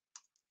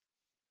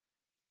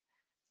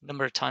 The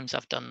number of times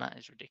I've done that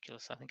is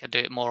ridiculous. I think I do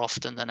it more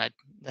often than I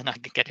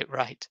can get it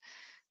right.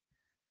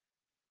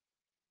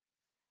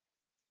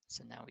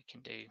 So now we can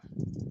do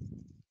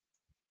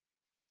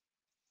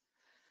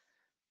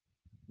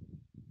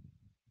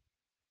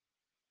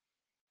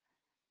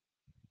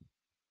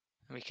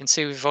And we can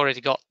see we've already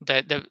got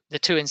the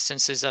two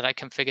instances that I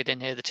configured in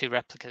here, the two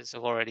replicas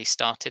have already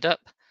started up.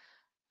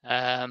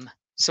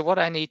 So what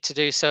I need to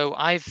do, so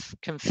I've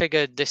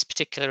configured this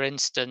particular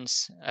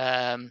instance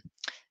to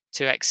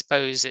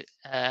expose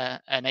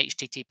an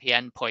HTTP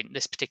endpoint,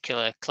 this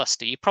particular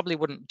cluster. You probably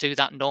wouldn't do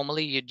that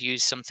normally. You'd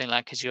use something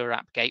like Azure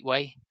App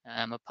Gateway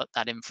or put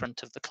that in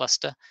front of the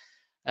cluster.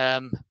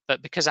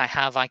 But because I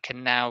have, I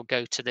can now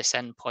go to this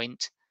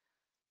endpoint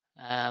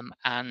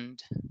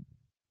and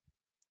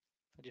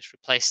I'll just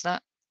replace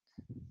that.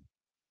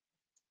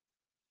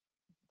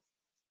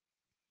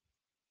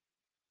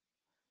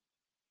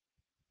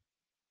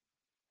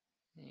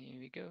 Here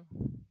we go.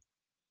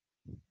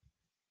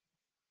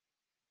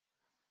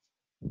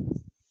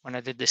 When I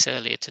did this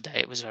earlier today,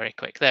 it was very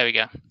quick. There we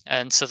go.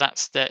 And so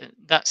that's the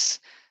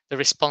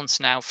response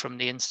now from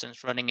the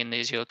instance running in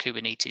the Azure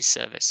Kubernetes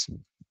service.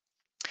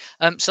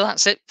 So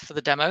that's it for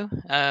the demo.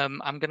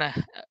 I'm going to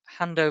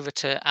hand over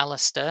to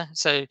Alistair.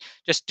 So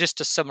just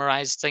to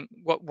summarize, think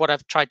what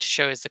I've tried to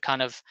show is the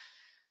kind of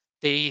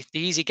the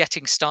easy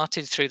getting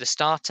started through the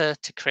starter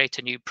to create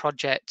a new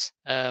project,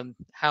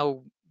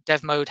 how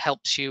dev mode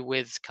helps you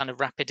with kind of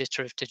rapid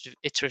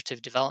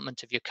iterative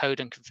development of your code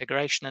and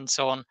configuration and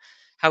so on,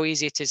 how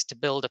easy it is to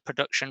build a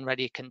production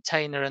ready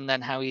container, and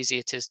then how easy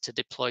it is to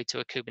deploy to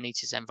a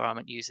Kubernetes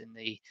environment using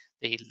the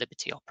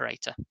Liberty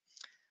operator.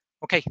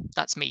 Okay,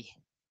 that's me.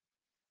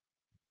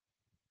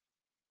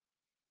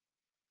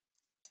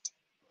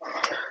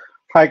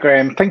 Hi,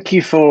 Graham. Thank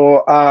you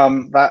for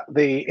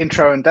the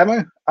intro and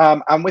demo.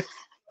 And with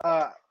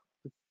I'm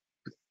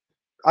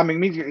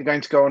immediately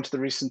going to go on to the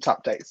recent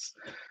updates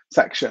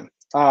section.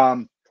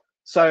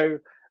 So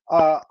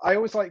I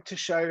always like to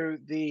show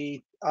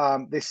the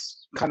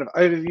this kind of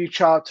overview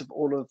chart of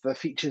all of the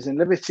features in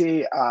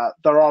Liberty.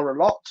 There are a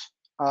lot.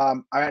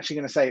 I'm actually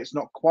going to say it's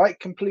not quite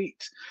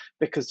complete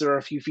because there are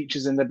a few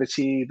features in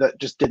Liberty that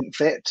just didn't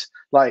fit.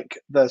 Like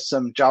there's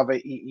some Java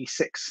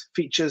EE6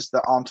 features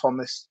that aren't on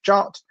this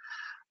chart.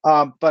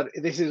 But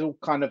this is all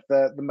kind of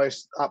the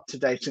most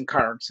up-to-date and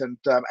current, and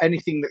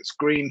anything that's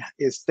green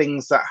is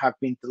things that have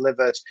been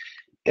delivered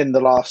in the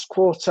last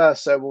quarter.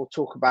 So we'll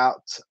talk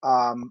about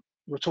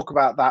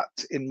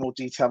that in more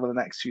detail in the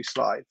next few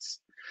slides.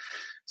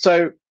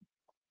 So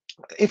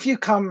if you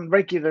come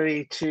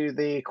regularly to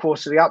the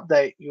quarterly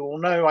update, you will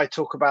know I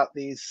talk about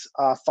these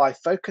 5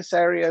 focus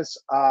areas.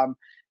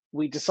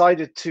 We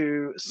decided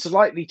to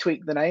slightly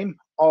tweak the name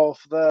of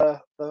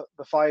the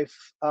 5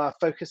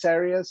 focus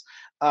areas.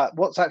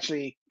 What's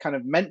actually kind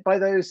of meant by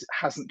those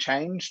hasn't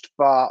changed,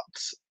 but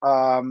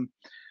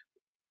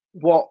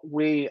what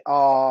we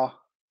are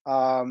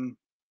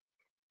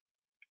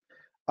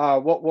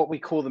what we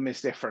call them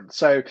is different.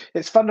 So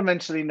it's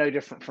fundamentally no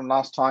different from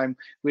last time.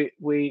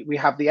 We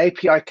have the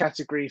API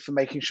category for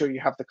making sure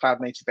you have the cloud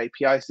native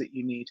APIs that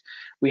you need.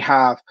 We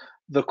have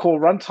the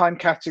core runtime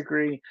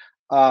category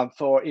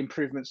for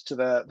improvements to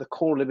the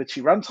core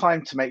Liberty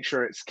runtime to make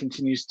sure it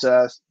continues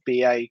to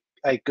be a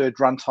good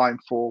runtime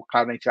for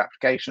cloud native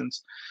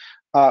applications.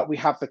 We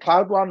have the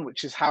cloud one,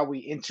 which is how we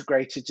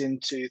integrate it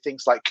into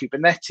things like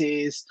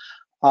Kubernetes,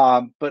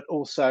 but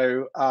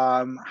also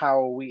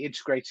how we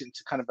integrate it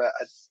into kind of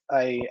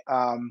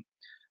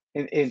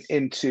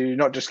into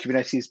not just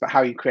Kubernetes, but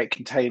how you create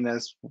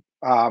containers,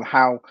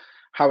 how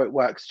it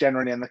works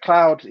generally in the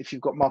cloud. If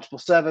you've got multiple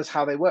servers,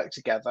 how they work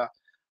together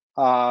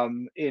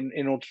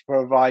in order to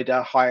provide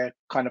a higher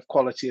kind of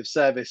quality of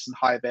service and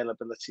high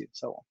availability and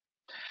so on.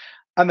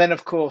 And then,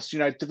 of course,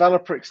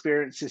 developer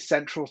experience is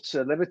central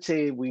to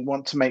Liberty. We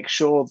want to make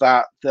sure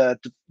that the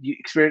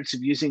experience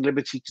of using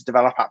Liberty to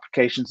develop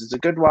applications is a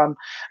good one,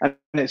 and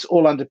it's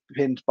all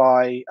underpinned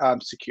by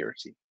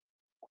security.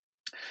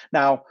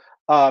 Now,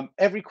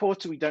 every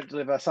quarter, we don't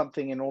deliver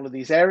something in all of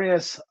these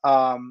areas.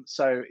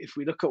 So if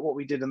we look at what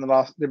we did in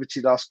the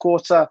Liberty last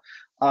quarter,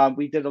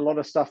 we did a lot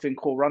of stuff in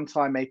core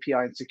runtime, API,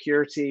 and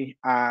security,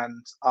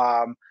 and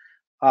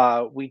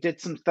we did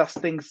some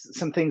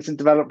things in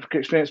developer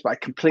experience, but I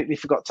completely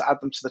forgot to add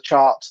them to the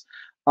chart.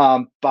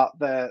 But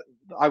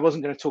I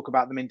wasn't going to talk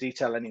about them in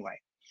detail anyway.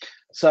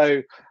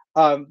 So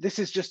this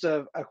is just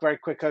a very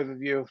quick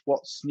overview of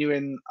what's new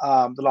in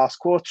the last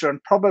quarter,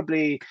 and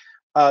probably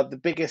the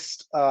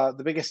biggest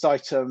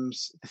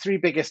items, the 3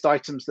 biggest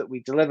items that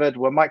we delivered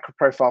were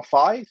Microprofile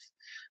 5,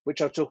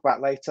 which I'll talk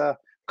about later,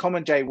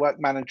 Common J Work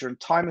Manager and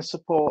Timer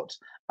support,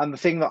 and the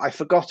thing that I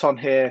forgot on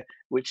here,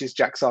 which is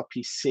JAX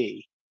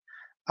RPC.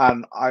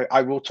 And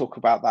I will talk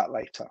about that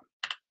later.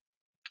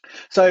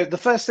 So the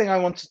first thing I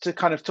wanted to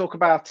kind of talk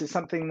about is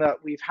something that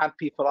we've had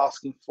people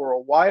asking for a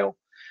while.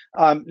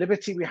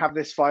 Liberty, we have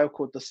this file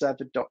called the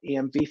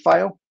server.env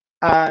file.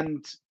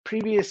 And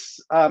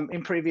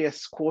in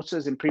previous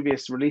quarters, in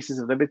previous releases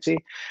of Liberty,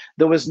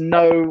 there was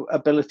no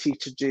ability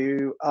to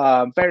do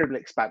variable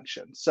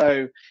expansion.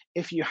 So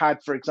if you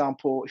had, for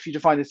example, if you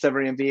defined a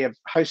server env a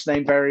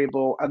hostname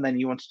variable, and then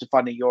you wanted to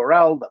find a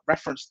URL that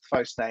referenced the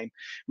hostname,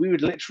 we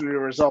would literally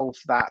resolve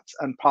that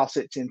and pass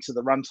it into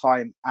the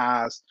runtime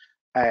as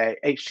a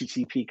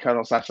HTTP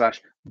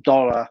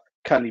 $$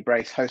 curly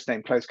brace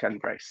hostname close curly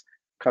brace.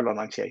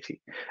 2019:90:80.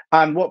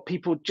 And what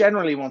people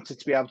generally wanted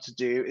to be able to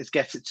do is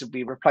get it to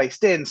be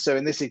replaced in. So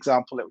in this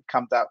example, it would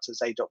come out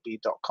as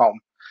a.b.com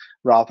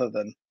rather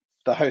than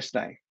the host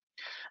name.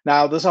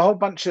 Now, there's a whole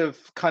bunch of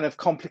kind of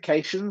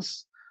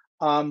complications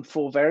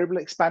for variable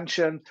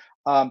expansion.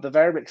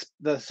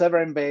 The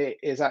server MB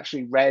is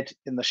actually read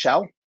in the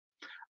shell.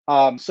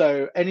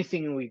 So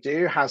anything we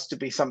do has to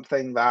be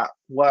something that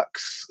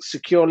works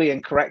securely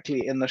and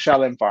correctly in the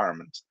shell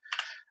environment.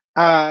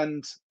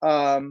 And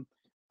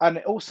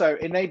also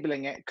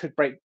enabling it could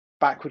break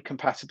backward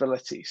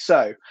compatibility.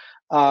 So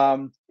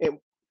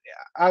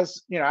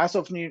as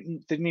of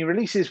the new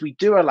releases, we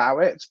do allow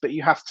it, but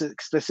you have to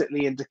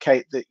explicitly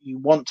indicate that you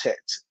want it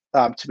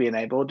to be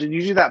enabled, and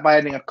you do that by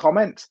adding a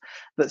comment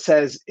that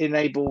says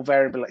enable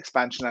variable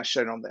expansion as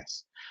shown on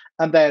this.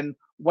 And then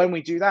when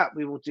we do that,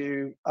 we will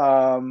do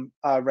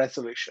a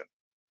resolution.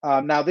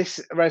 Now, this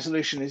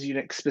resolution is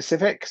Unix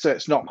specific, so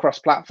it's not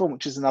cross-platform,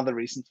 which is another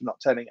reason for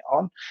not turning it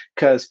on,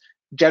 because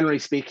generally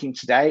speaking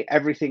today,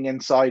 everything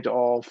inside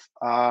of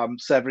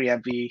server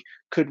env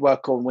could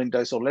work on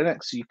Windows or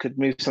Linux. So you could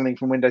move something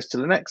from Windows to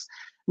Linux.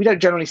 We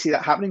don't generally see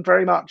that happening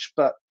very much,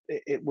 but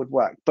it would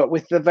work. But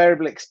with the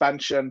variable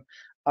expansion,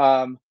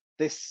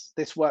 this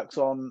works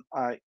on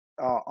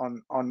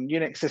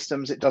Unix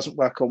systems. It doesn't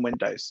work on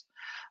Windows.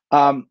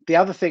 The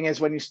other thing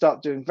is when you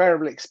start doing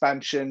variable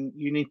expansion,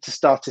 you need to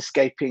start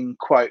escaping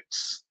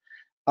quotes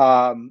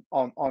on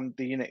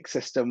the Unix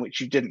system, which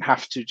you didn't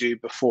have to do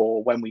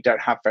before when we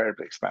don't have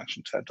variable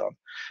expansion turned on.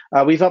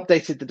 We've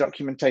updated the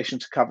documentation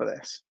to cover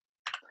this.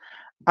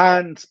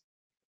 And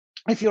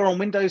if you're on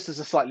Windows, there's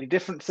a slightly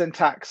different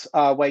syntax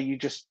where you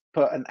just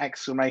put an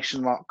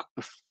exclamation mark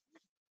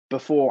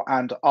before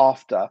and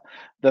after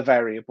the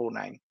variable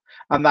name.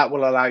 And that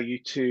will allow you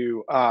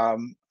to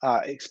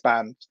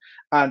expand.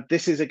 And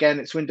this is, again,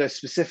 it's Windows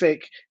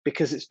specific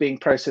because it's being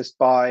processed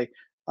by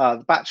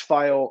the batch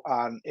file,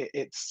 and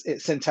it's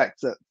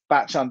syntax that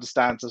batch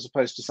understands as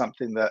opposed to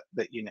something that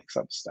Unix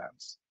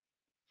understands.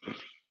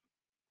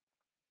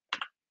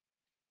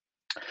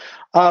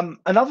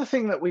 Another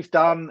thing that we've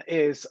done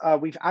is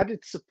we've added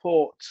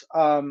support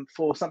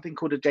for something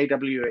called a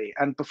JWE.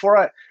 And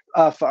before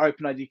for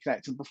OpenID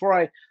Connect, and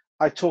before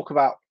I talk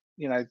about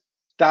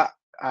that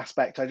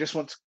aspect, I just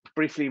want to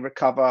briefly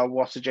recover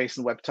what a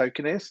JSON Web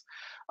Token is.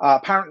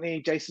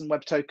 Apparently, JSON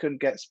Web Token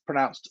gets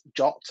pronounced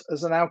JOT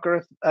as an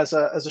algorithm, as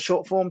a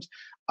short form.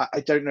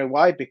 I don't know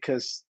why,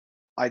 because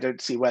I don't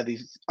see where the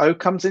O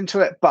comes into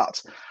it.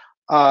 But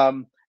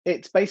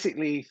it's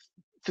basically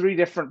 3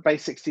 different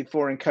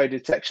base64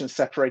 encoded sections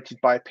separated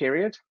by a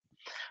period,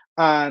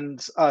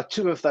 and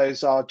 2 of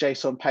those are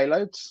JSON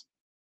payloads.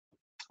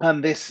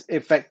 And this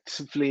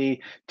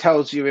effectively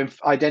tells you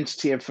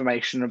identity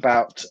information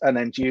about an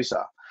end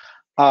user.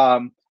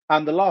 And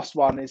the last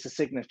one is a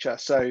signature,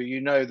 so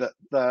you know that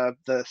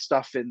the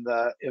stuff in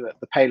the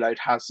payload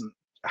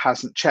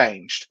hasn't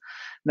changed.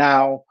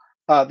 Now,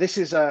 this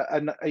is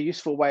a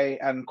useful way,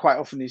 and quite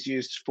often is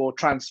used for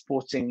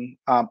transporting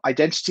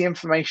identity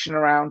information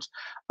around.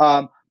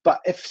 But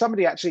if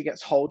somebody actually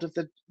gets hold of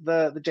the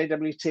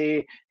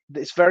JWT,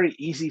 it's very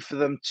easy for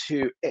them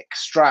to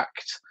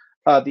extract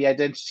the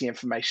identity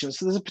information.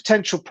 So there's a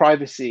potential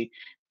privacy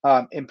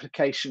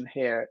implication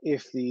here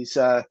if these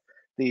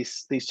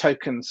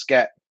tokens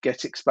get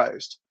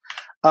exposed.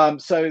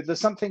 So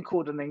there's something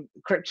called an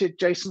encrypted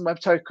JSON Web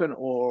Token,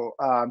 or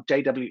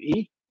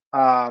JWE.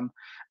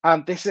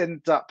 And this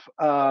ends up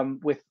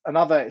with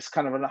another, it's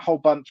kind of a whole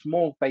bunch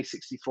more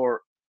base64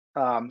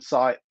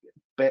 site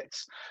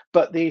bits.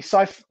 But the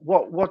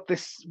what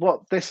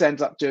this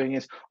ends up doing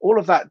is all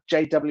of that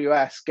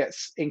JWS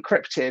gets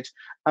encrypted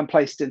and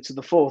placed into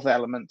the 4th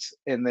element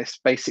in this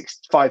basic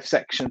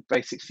 5-section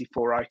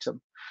base64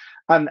 item.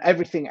 And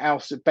everything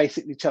else, it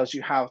basically tells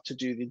you how to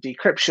do the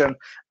decryption,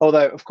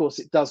 although of course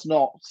it does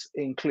not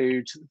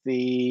include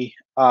the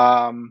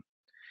decryption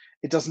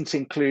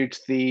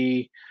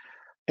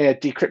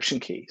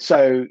key.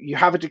 So you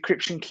have a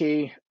decryption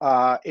key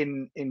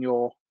in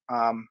your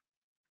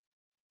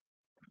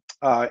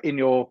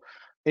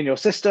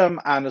system,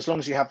 and as long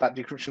as you have that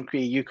decryption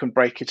key, you can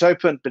break it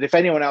open. But if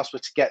anyone else were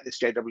to get this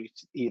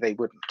JWE, they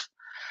wouldn't.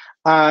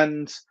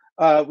 And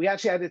we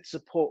actually added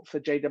support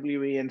for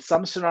JWE in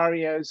some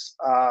scenarios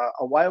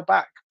a while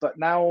back, but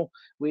now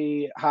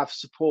we have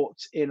support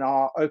in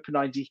our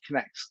OpenID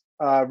Connect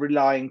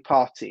relying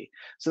party.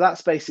 So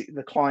that's basically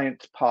the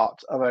client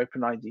part of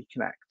OpenID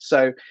Connect.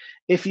 So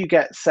if you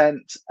get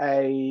sent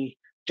a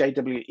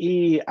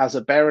JWE as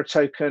a bearer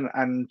token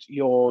and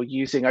you're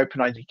using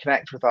OpenID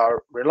Connect with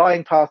our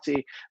relying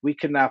party, we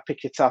can now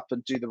pick it up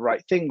and do the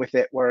right thing with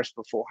it, whereas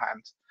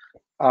beforehand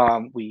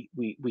we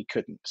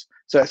couldn't.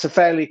 So it's a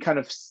fairly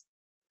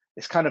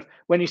it's kind of,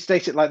 when you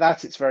state it like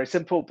that, it's very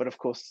simple, but of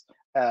course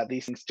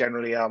these things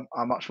generally are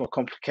much more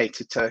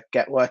complicated to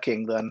get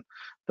working than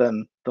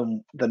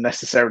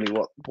necessarily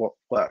what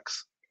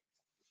works.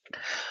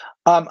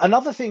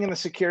 Another thing in the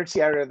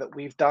security area that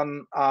we've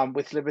done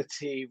with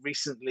Liberty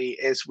recently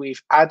is we've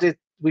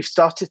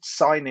started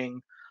signing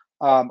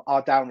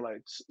are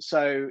downloads.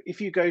 So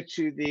if you go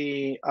to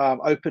the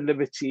Open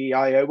Liberty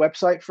IO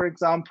website, for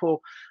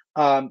example,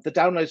 the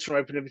downloads from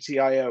Open Liberty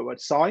IO are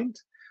signed,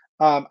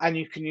 and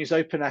you can use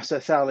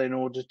OpenSSL in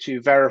order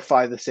to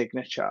verify the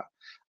signature.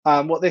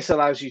 What this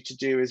allows you to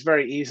do is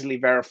very easily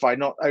verify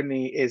not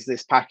only is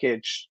this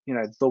package,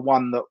 the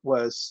one that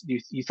was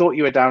you thought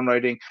you were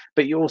downloading,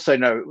 but you also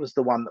know it was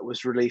the one that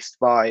was released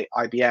by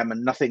IBM,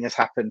 and nothing has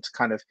happened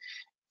kind of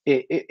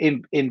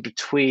in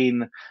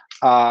between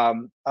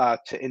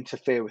to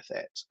interfere with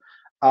it.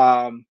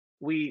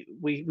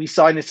 We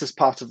sign it as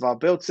part of our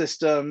build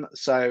system,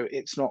 so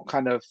it's not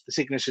the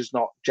signature's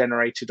not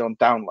generated on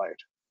download.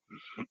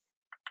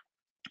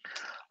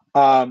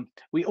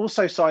 We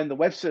also sign the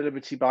WebSphere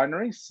Liberty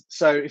binaries.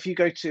 So if you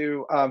go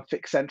to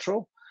Fix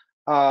Central,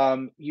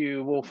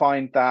 you will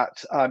find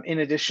that in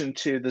addition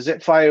to the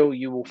zip file,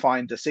 you will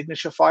find a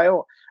signature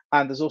file,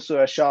 and there's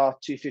also a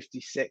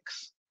SHA-256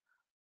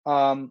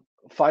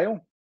 file,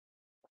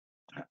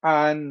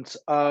 and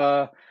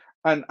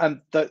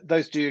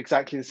those do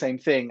exactly the same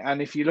thing.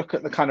 And if you look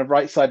at the kind of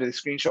right side of the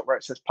screenshot where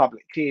it says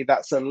public key,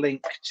 that's a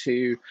link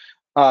to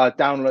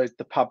download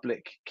the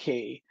public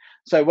key.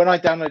 So when I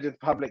downloaded the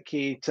public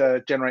key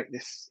to generate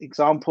this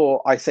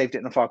example, I saved it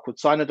in a file called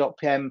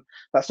signer.pm.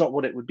 That's not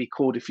what it would be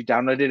called if you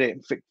downloaded it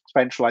in Fix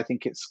Central. I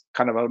think it's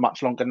kind of a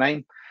much longer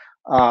name,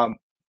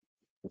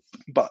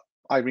 but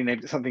I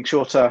renamed it something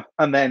shorter.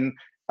 And then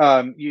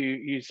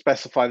you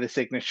specify the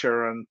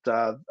signature and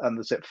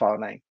the zip file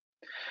name.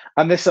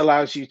 And this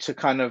allows you to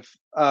kind of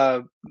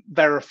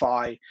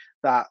verify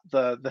that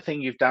the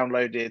thing you've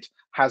downloaded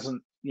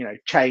hasn't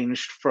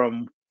changed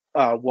from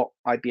what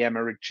IBM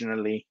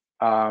originally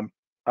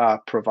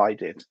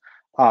provided.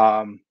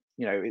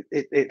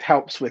 It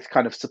helps with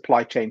kind of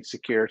supply chain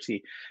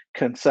security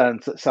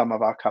concerns that some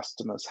of our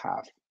customers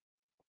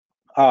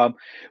have.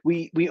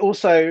 We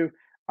also,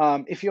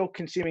 if you're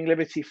consuming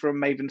Liberty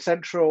from Maven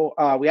Central,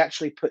 we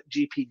actually put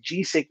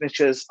GPG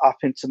signatures up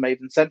into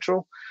Maven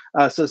Central.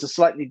 So there's a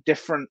slightly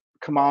different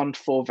command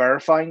for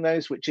verifying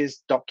those, which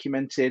is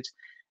documented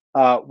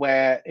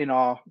where in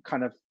our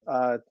kind of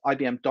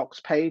IBM docs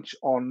page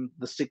on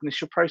the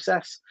signature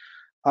process.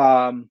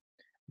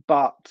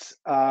 But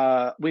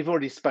we've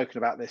already spoken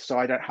about this, so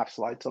I don't have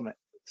slides on it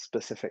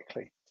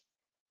specifically.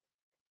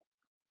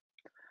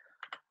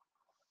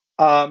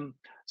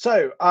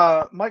 So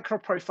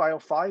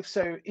microprofile 5.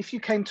 So if you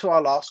came to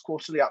our last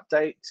quarterly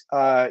update,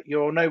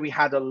 you'll know we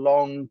had a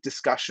long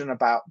discussion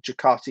about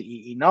Jakarta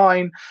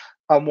EE9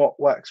 and what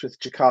works with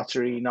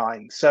Jakarta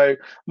EE9. So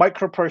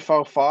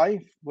microprofile 5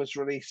 was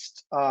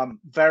released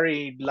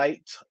very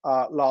late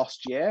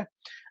last year.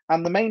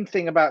 And the main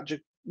thing about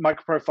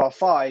microprofile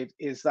 5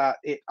 is that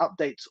it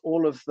updates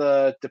all of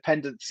the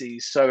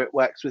dependencies so it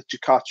works with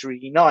Jakarta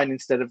EE9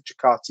 instead of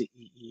Jakarta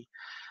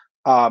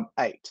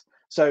EE8.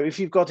 So if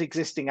you've got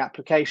existing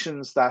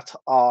applications that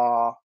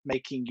are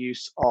making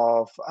use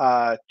of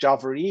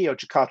Java EE or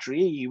Jakarta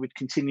EE, you would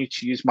continue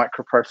to use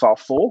microprofile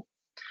 4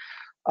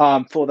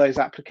 for those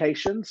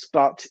applications.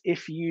 But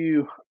if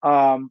you're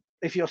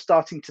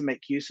starting to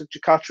make use of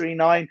Jakarta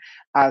EE9,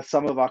 as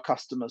some of our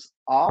customers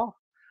are,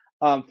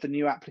 for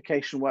new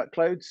application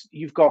workloads,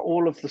 you've got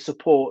all of the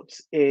support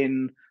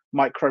in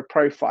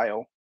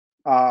microprofile.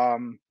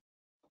 All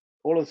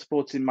of the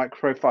support in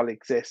microprofile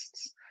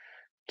exists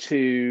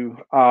to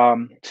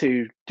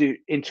do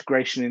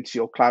integration into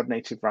your cloud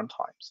native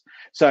runtimes.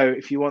 So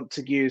if you want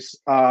to use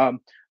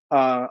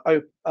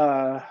microprofile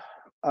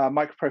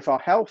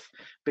health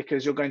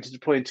because you're going to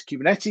deploy into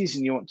Kubernetes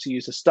and you want to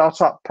use a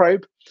startup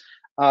probe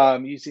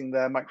using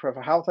the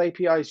microprofile health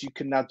APIs, you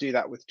can now do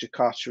that with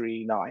Jakarta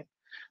EE9.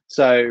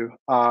 So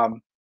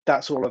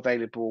that's all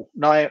available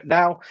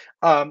now.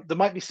 There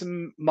might be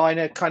some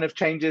minor kind of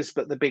changes,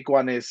 but the big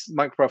one is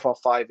microprofile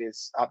 5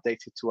 is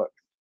updated to work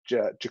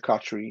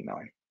Jakarta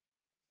EE9.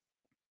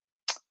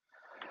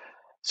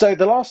 So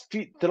the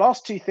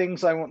last two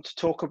things I want to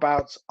talk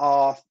about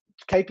are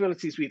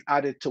capabilities we've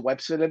added to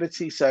WebSphere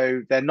Liberty.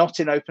 So they're not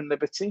in Open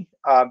Liberty.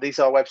 These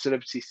are WebSphere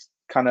Liberty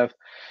kind of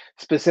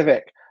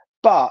specific,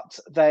 but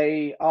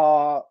they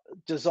are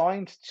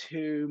designed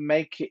to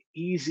make it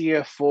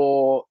easier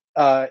for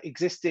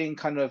existing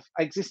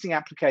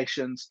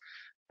applications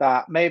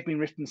that may have been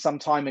written some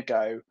time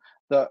ago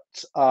that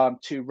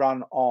to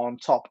run on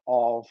top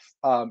of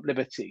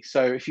Liberty.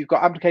 So if you've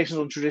got applications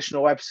on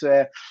traditional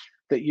WebSphere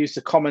that use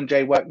the common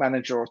J work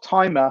manager or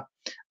timer,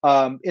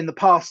 in the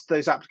past,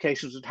 those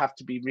applications would have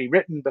to be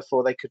rewritten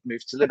before they could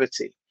move to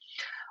Liberty.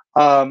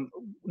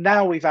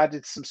 Now we've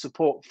added some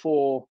support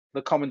for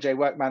the common J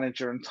work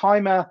manager and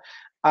timer,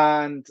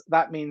 and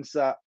that means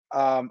that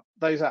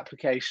those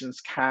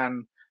applications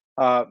can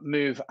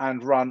move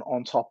and run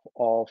on top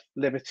of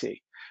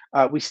Liberty.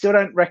 We still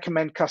don't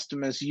recommend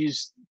customers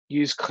use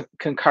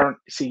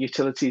concurrency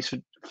utilities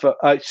for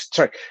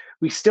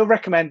we still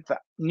recommend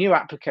that new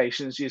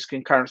applications use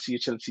concurrency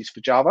utilities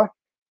for Java.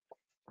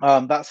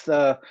 That's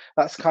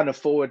kind of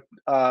forward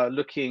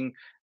looking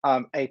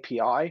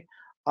API.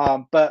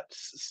 But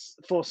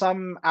for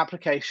some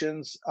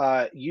applications,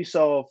 use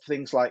of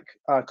things like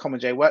Common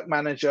J Work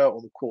Manager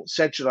or the Quartz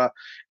Scheduler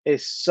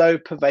is so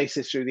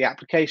pervasive through the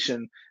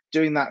application.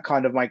 Doing that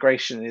kind of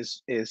migration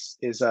is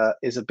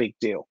a big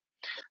deal.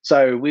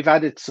 So we've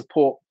added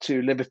support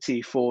to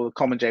Liberty for the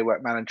Common J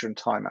Work Manager and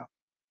Timer.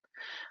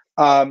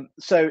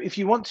 So if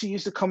you want to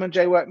use the Common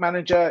J Work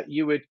Manager,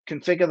 you would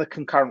configure the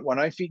concurrent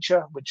 1.0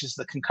 feature, which is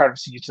the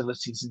concurrency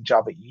utilities in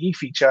Java EE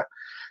feature.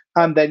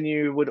 And then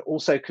you would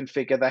also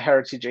configure the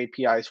Heritage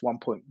APIs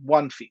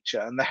 1.1 feature.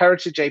 And the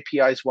Heritage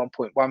APIs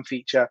 1.1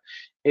 feature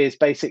is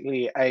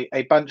basically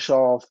a bunch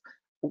of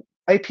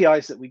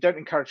APIs that we don't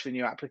encourage for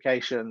new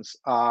applications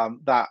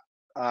but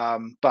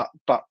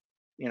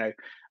you know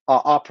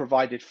are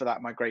provided for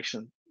that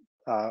migration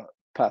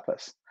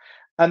purpose.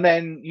 And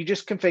then you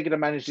just configure a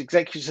managed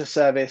executor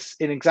service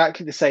in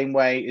exactly the same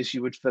way as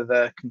you would for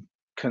the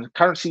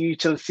concurrency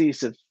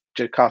utilities of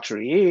Jakarta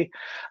EE,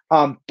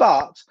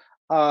 but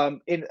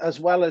as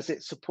well as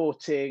it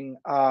supporting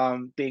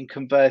being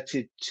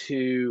converted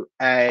to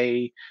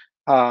a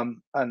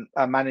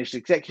managed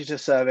executor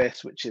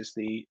service, which is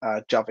the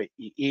Java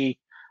EE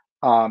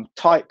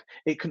type,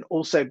 it can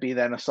also be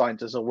then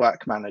assigned as a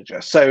work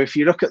manager. So if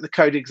you look at the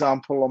code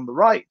example on the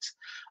right,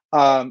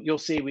 you'll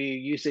see we're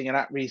using an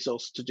app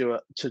resource to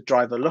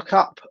drive a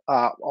lookup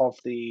of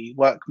the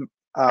work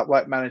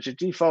manager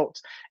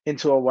default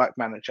into a work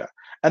manager,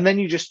 and then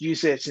you just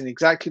use it in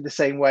exactly the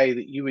same way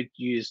that you would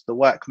use the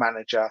work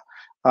manager.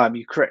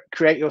 You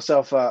create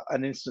yourself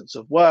an instance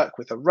of work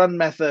with a run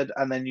method,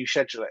 and then you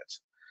schedule it,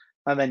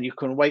 and then you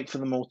can wait for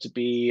them all to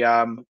be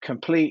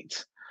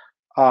complete,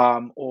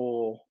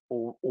 or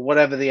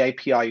whatever the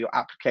API your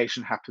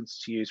application happens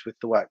to use with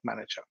the work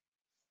manager.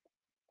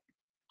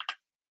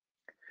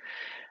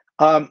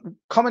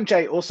 Common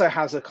J also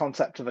has a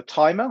concept of a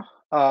timer,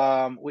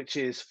 which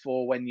is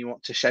for when you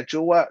want to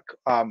schedule work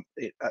at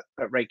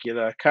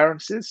regular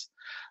occurrences.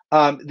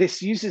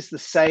 This uses the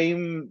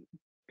same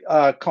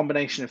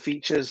combination of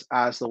features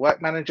as the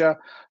work manager,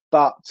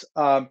 but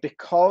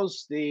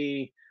because of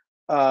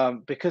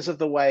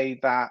the way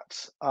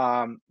that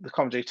the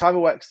Common J timer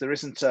works, there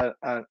isn't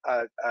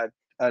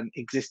an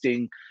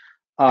existing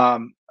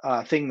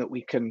thing that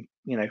we can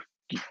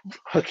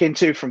hook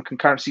into from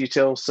concurrency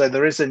utils. So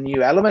there is a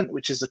new element,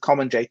 which is the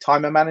Common J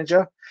Timer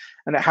Manager,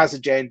 and it has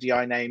a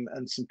JNDI name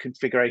and some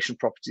configuration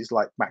properties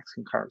like max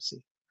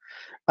concurrency.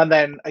 And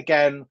then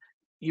again,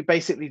 you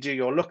basically do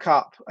your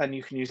lookup, and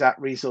you can use that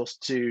resource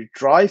to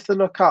drive the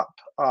lookup,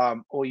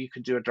 or you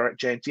can do a direct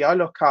JNDI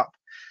lookup.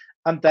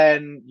 And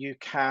then you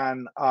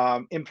can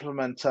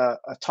implement a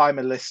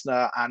timer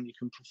listener, and you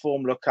can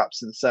perform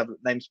lookups in the servlet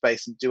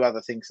namespace and do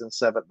other things in the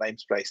servlet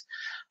namespace,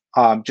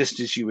 just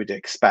as you would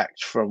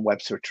expect from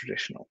WebSphere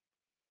Traditional.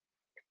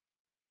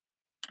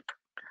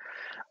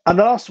 And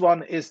the last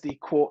one is the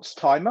Quartz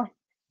timer.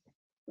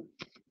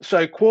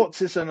 So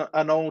Quartz is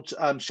an old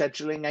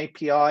scheduling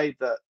API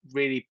that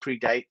really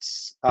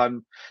predates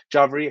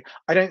Java.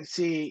 I don't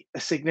see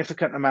a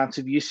significant amount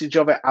of usage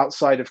of it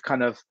outside of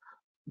kind of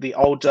the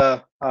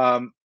older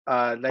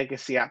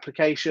legacy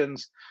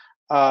applications,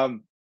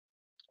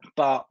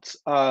 but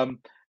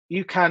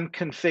you can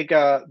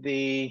configure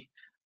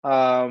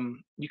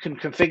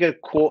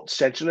Quartz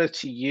Scheduler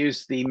to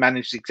use the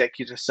managed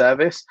executor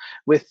service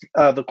with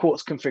the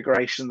Quartz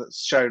configuration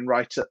that's shown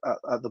right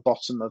at the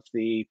bottom of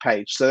the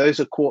page. So those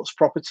are Quartz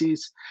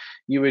properties.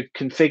 You would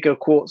configure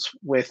Quartz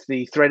with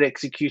the thread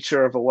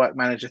executor of a work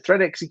manager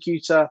thread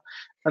executor,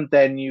 and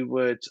then you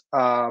would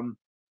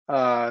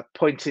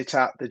point it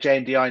at the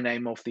JNDI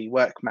name of the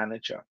work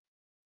manager.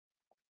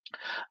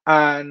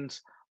 And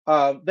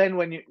then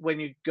when you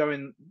go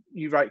in,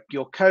 you write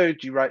your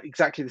code, you write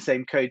exactly the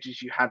same code as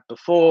you had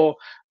before.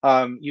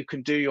 You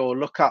can do your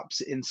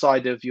lookups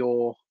inside of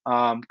your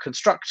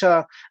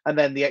constructor, and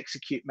then the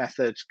execute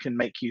method can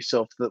make use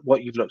of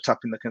what you've looked up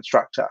in the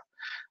constructor.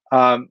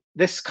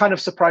 This kind of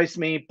surprised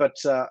me, but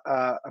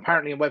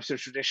apparently in WebSphere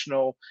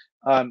Traditional,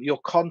 your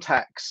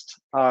context,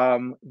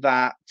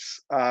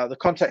 the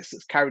context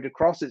that's carried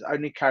across is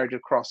only carried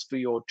across for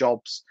your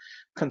jobs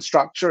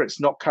constructor. It's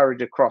not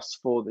carried across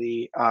for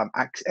the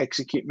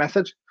execute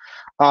method,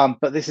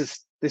 but this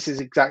is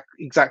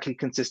exactly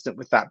consistent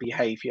with that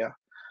behavior.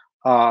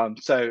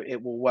 So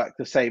it will work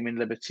the same in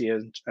Liberty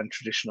and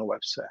Traditional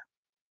WebSphere.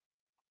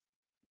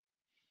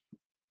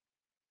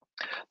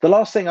 The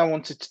last thing I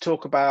wanted to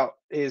talk about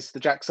is the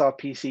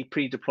JAX-RPC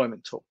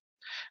pre-deployment tool.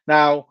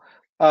 Now,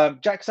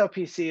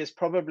 JAX-RPC is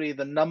probably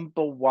the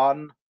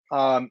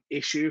 #1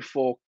 issue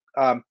for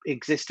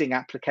existing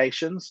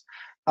applications,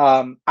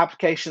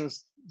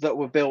 applications that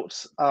were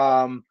built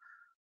of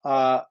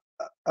a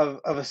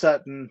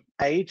certain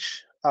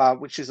age,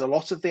 which is a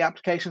lot of the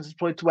applications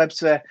deployed to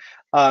WebSphere,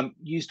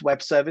 used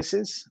web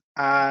services.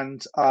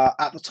 And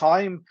at the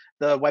time,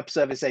 the web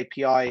service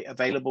API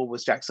available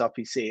was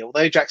JAX-RPC.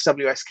 Although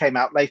JAX-WS came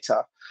out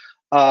later,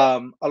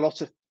 a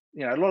lot of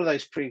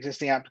those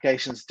pre-existing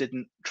applications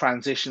didn't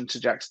transition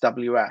to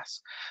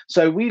JAX-WS.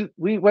 So when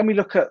we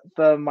look at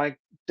my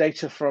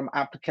data from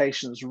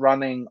applications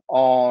running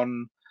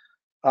on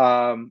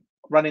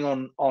running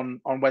on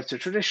WebSphere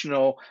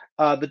Traditional,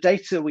 the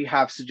data we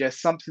have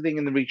suggests something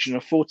in the region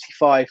of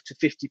 45 to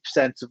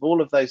 50% of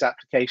all of those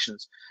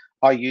applications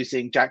are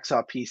using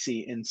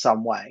JAX-RPC in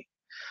some way.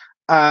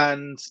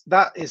 And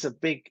that is a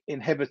big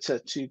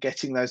inhibitor to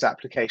getting those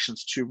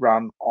applications to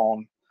run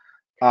on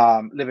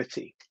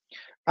Liberty.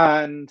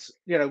 And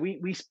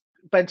we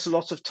spent a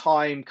lot of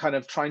time kind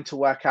of trying to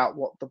work out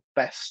what the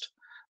best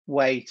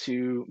way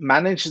to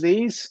manage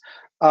these.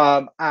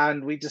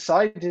 And we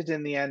decided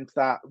in the end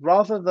that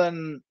rather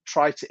than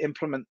try to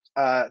implement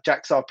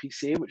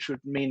JAX-RPC, which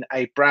would mean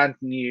a brand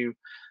new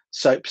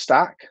SOAP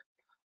stack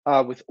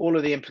with all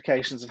of the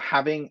implications of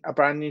having a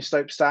brand new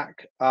SOAP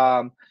stack,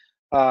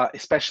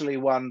 especially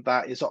one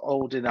that is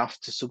old enough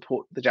to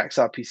support the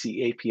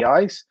JAX-RPC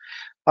APIs,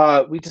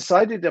 we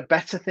decided a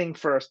better thing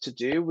for us to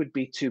do would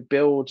be to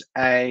build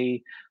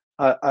a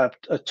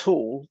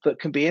tool that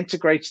can be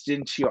integrated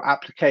into your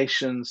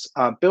application's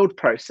build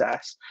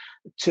process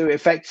to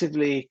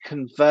effectively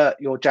convert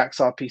your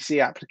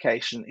JAX-RPC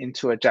application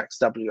into a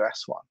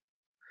JAX-WS one.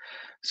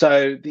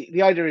 So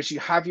the idea is you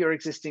have your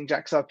existing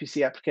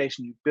JAX-RPC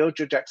application, you build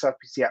your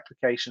JAX-RPC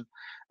application,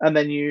 and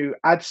then you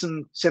add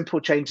some simple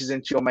changes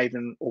into your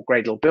Maven or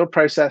Gradle build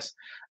process.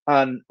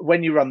 And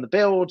when you run the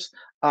build,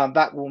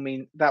 that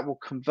will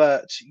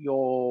convert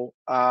your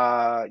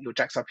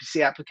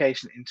JAX-RPC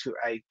application into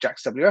a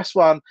JAX-WS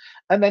one,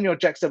 and then your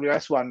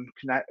JAX-WS one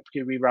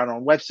can be run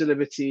on WebSphere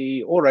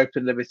Liberty or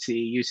Open Liberty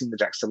using the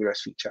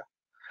JAX-WS feature.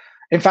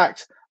 In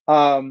fact,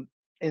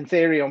 in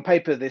theory, on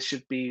paper, this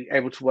should be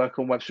able to work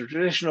on WebSphere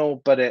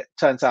Traditional, but it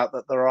turns out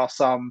that there are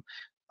some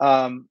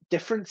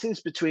differences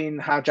between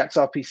how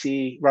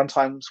JAX-RPC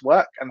runtimes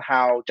work and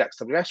how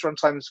JAX-WS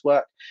runtimes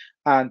work,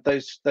 and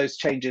those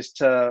changes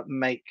to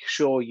make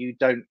sure you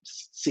don't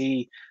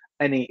see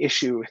any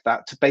issue with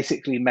that, to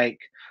basically make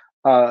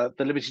the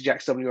Liberty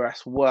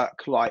JAX-WS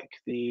work like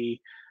the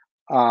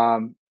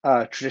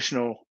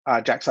traditional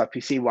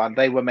JAX-RPC one.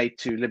 They were made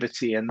to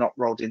Liberty and not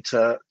rolled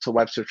into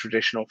WebSphere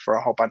Traditional for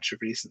a whole bunch of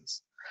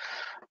reasons.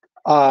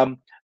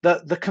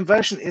 The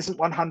conversion isn't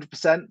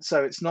 100%,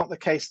 so it's not the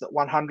case that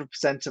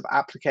 100% of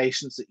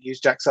applications that use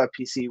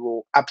JAX-RPC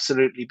will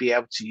absolutely be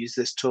able to use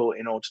this tool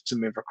in order to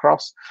move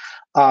across.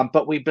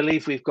 But we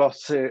believe we've got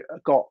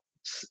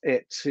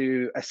it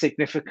to a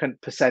significant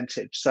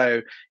percentage.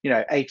 So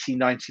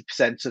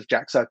 80–90% of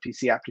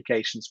JAX-RPC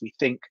applications we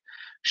think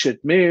should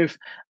move.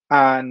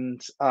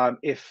 And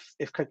if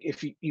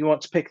you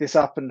want to pick this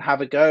up and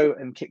have a go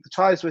and kick the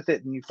tires with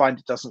it and you find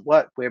it doesn't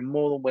work, we're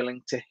more than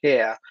willing to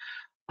hear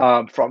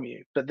from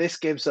you. But this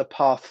gives a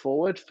path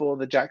forward for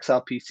the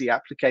JAX-RPC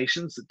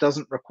applications that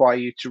doesn't require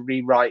you to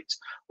rewrite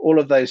all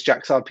of those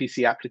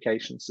JAX-RPC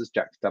applications as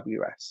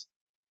JAX-WS.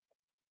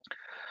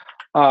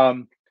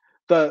 In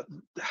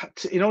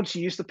order to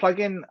use the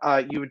plugin,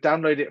 you would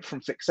download it from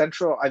Fix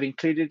Central. I've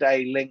included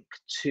a link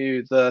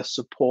to the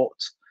support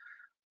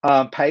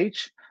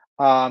page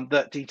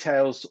that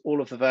details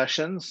all of the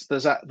versions.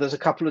 There's a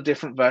couple of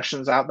different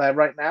versions out there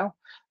right now.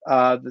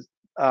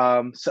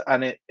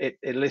 And it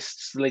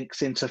lists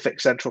links into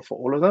Fix Central for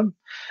all of them,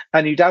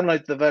 and you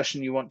download the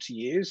version you want to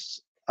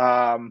use,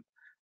 and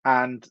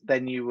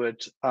then you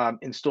would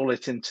install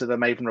it into the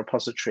Maven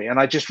repository. And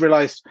I just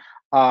realized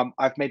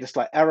I've made a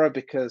slight error,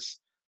 because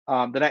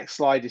the next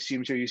slide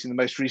assumes you're using the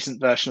most recent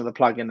version of the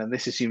plugin, and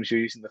this assumes you're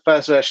using the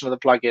first version of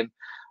the plugin.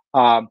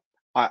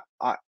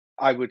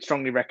 I would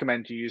strongly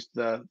recommend you use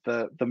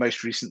the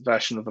most recent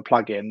version of the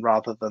plugin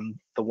rather than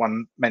the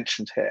one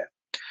mentioned here.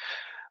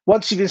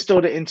 Once you've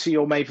installed it into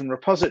your Maven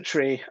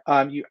repository,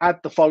 you add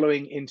the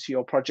following into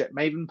your project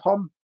Maven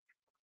POM.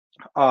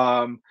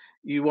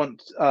 You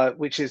want,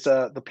 which is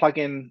the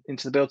plugin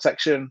into the build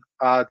section,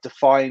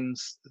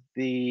 defines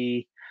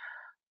the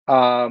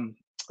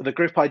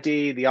group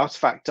ID, the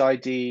artifact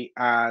ID,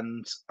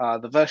 and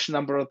the version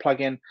number of the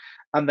plugin.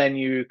 And then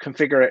you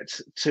configure it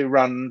to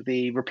run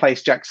the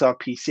replace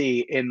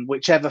JAX-RPC in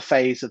whichever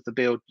phase of the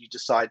build you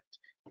decide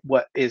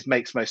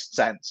makes most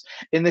sense.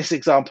 In this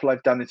example,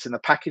 I've done it in the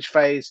package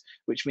phase,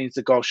 which means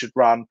the goal should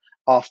run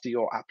after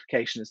your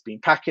application has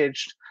been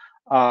packaged.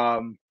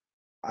 I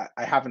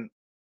have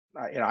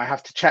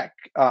to check.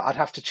 I'd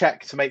have to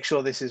check to make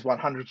sure this is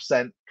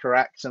 100%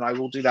 correct, and I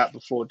will do that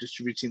before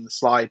distributing the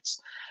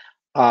slides.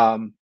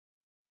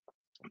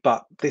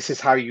 But this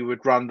is how you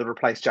would run the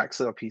replace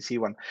JAX-RPC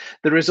one.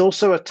 There is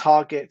also a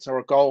target or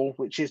a goal,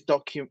 which is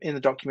in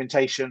the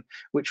documentation,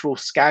 which will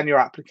scan your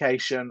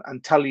application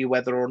and tell you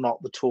whether or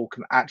not the tool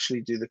can actually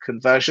do the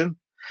conversion.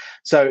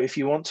 So if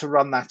you want to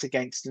run that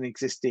against an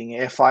existing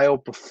EAR file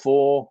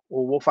before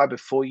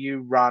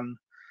you run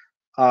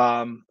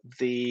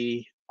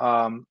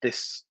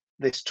this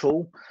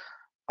tool,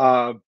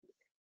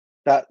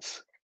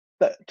 that's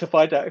to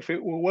find out if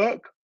it will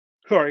work.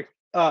 Sorry.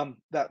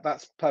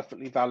 That's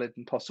perfectly valid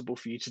and possible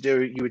for you to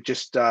do. You would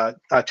just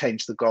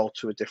change the goal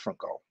to a different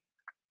goal.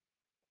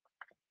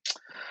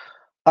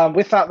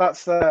 With that,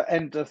 that's the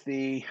end of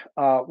the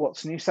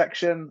what's new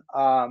section.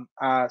 So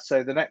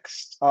the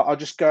next, I'll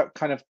just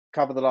kind of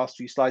cover the last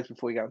few slides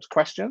before we go into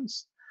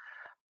questions.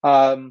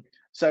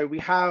 So we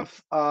have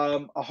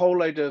a whole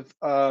load of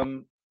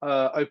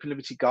Open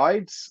Liberty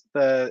guides.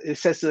 It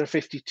says there are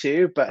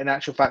 52, but in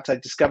actual fact, I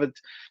discovered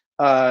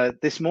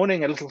this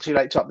morning, a little too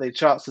late to update the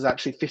charts, there's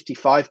actually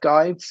 55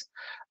 guides.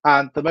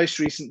 And the most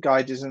recent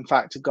guide is in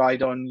fact a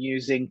guide on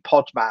using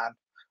Podman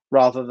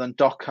rather than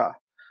Docker.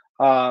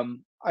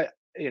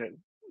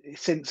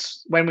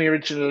 Since when we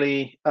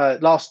originally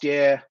last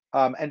year,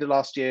 end of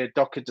last year,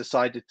 Docker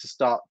decided to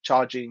start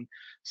charging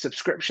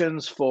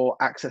subscriptions for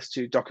access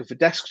to Docker for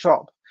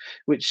Desktop,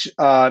 which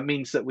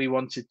means that we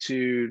wanted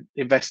to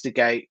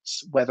investigate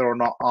whether or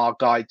not our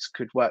guides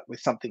could work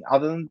with something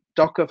other than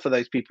Docker for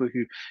those people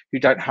who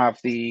don't have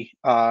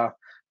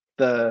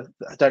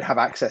don't have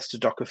access to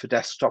Docker for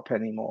Desktop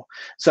anymore.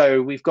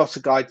 So we've got a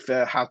guide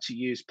for how to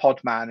use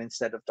Podman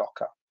instead of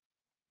Docker.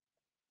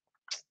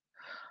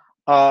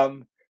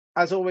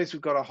 As always,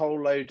 we've got a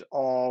whole load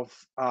of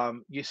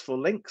useful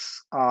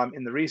links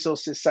in the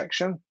resources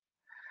section,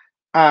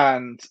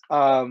 and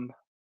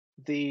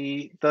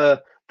the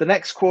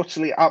next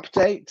quarterly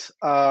update.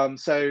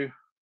 So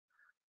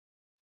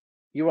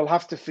you will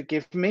have to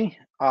forgive me.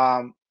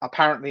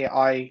 Apparently,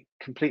 I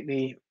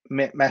completely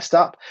messed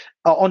up.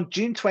 On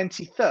June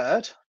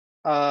 23rd,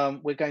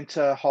 we're going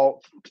to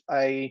hold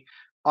a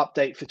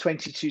update for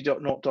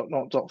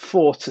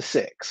 22.0.0.4 to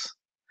 6.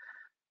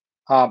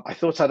 I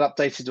thought I'd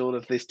updated all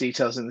of these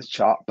details in this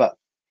chart, but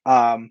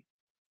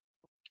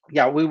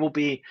yeah, we will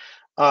be.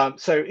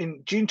 So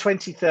in June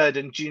 23rd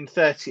and June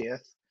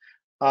 30th,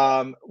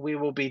 we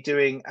will be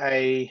doing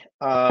an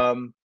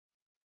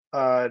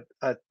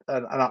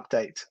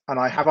update, and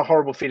I have a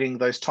horrible feeling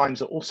those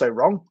times are also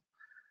wrong.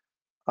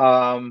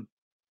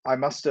 I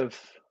must have.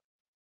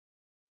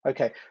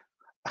 Okay,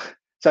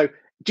 so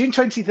June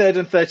 23rd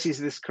and 30th is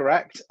this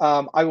correct?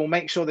 I will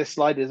make sure this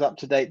slide is up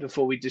to date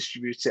before we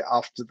distribute it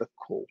after the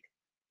call.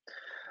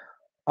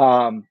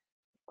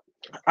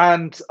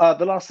 And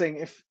the last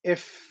thing,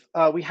 if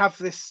we have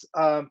this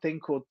thing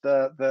called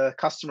the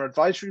Customer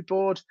Advisory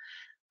Board,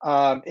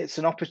 it's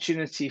an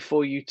opportunity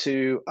for you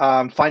to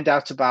find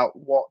out about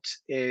what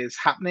is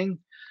happening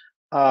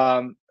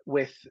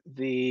with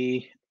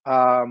the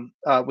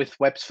with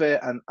WebSphere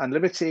and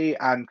Liberty,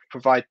 and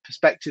provide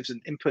perspectives and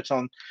input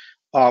on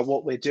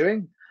what we're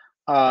doing.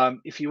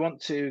 If you want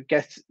to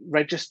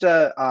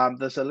register,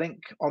 there's a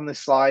link on this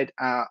slide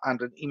and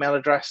an email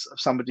address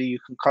of somebody you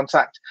can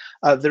contact.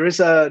 There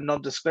is a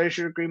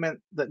non-disclosure agreement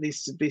that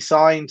needs to be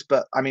signed,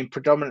 but I mean,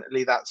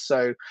 predominantly that's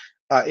so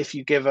if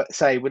you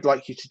say, would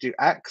like you to do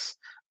X,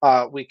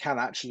 we can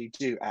actually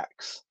do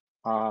X.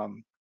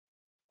 And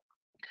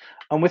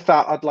with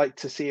that, I'd like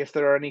to see if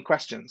there are any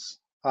questions.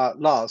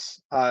 Lars,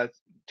 do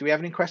we have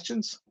any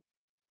questions?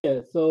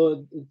 Yeah,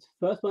 so the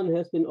first one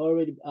has been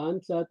already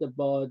answered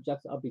about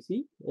JAX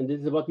RPC, and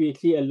this is what we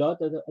see a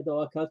lot at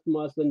our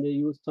customers when they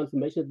use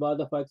Transformation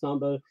Advisor, for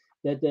example,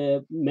 that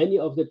many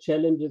of the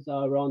challenges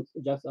are around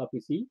JAX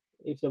RPC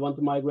if they want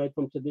to migrate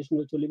from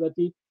traditional to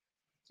Liberty.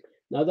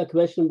 Another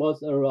question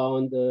was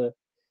around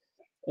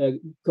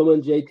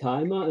Command J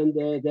timer, and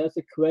there's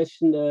a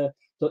question,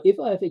 so if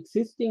I have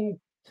existing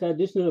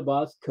traditional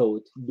VARS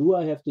code, do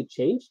I have to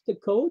change the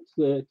code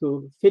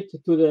to fit to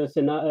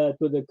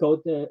the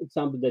code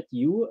example that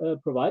you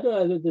provide,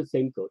 or is it the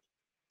same code?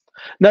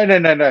 No.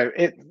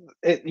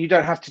 You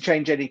don't have to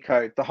change any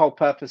code. The whole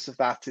purpose of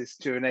that is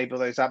to enable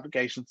those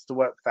applications to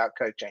work without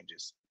code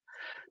changes.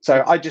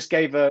 So I just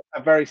gave a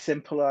very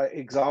simple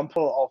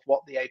example of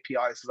what the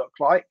APIs look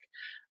like.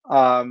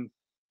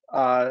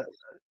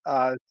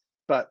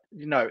 But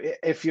you know,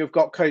 if you've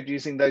got code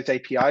using those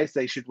APIs,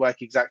 they should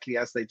work exactly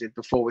as they did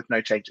before with no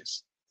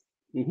changes.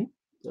 Mm-hmm.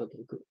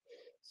 Okay, cool.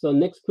 So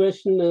next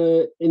question,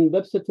 in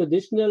WebSphere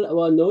Traditional,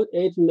 our node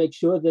agent makes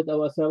sure that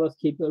our servers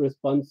keep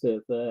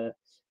responsive.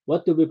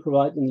 What do we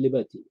provide in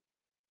Liberty?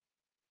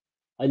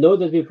 I know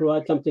that we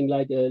provide something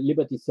like a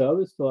Liberty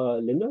service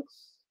for Linux.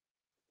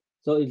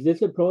 So is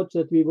this approach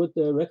that we would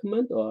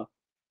recommend, or?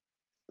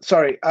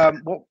 Sorry,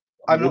 I'm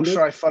not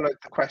sure I followed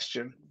the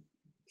question.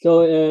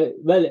 So,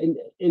 well,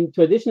 in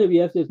traditional, we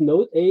have this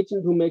node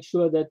agent who makes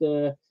sure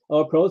that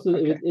our process,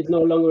 if it's no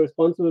longer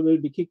responsible,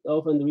 will be kicked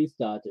off and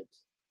restarted.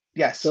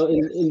 Yes. So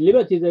in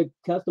Liberty, the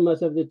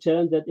customers have the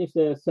challenge that if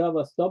the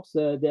server stops,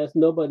 there's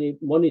nobody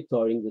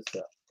monitoring the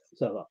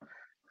server.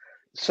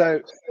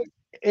 So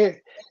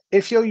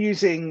if you're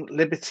using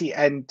Liberty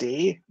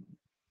ND,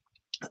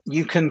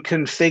 you can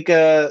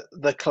configure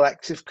the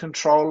collective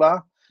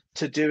controller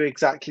to do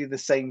exactly the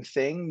same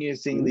thing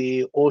using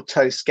the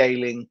auto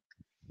scaling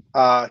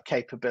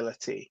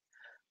capability.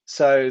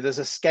 So there's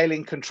a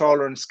scaling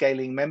controller and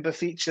scaling member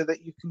feature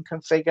that you can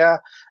configure,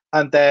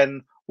 and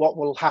then what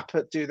will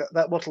happen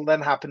what will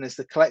then happen is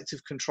the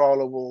collective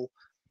controller will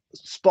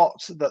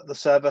spot that the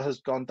server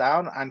has gone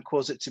down and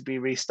cause it to be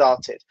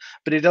restarted.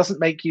 But it doesn't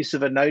make use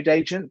of a node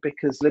agent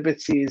because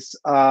Liberty's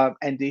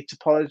ND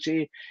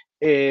topology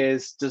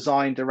is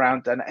designed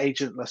around an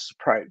agentless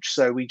approach.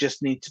 So we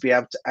just need to be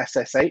able to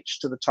SSH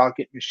to the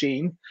target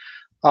machine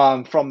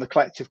from the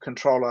collective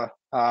controller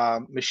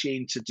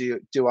machine to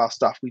do our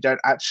stuff. We don't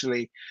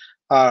actually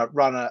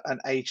run an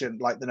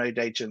agent like the node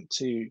agent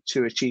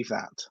to achieve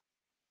that.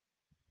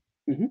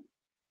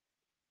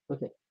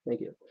 Okay,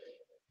 thank you.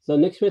 So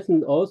next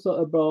question also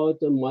about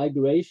the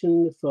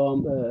migration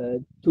from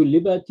to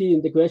Liberty,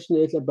 and the question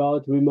is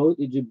about remote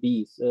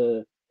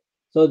EGBs.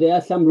 So there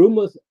are some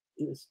rumors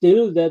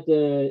still that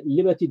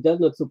Liberty does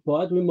not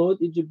support remote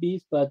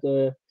EGBs, but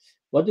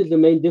what is the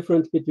main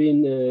difference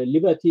between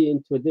Liberty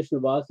and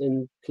traditional VARs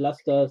and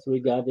clusters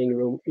regarding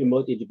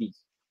remote EGBs?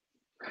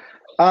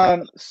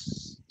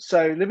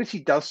 So Liberty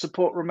does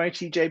support remote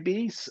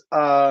EJBs.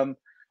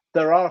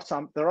 There are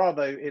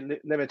though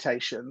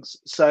limitations.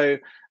 So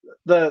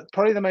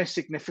probably the most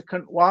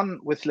significant one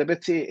with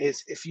Liberty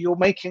is if you're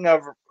making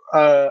a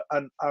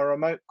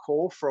remote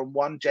call from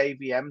one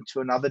JVM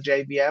to another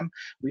JVM,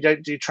 we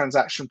don't do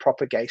transaction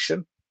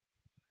propagation.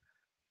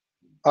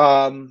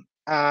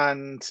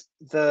 And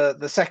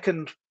the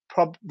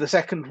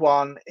second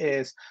one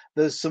is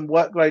there's some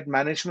workload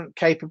management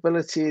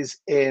capabilities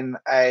in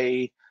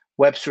a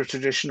WebSphere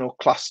traditional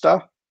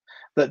cluster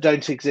that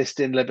don't exist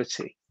in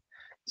Liberty.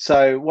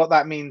 So what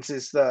that means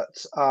is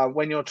that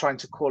when you're trying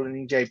to call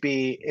an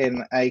EJB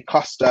in a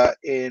cluster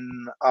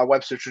in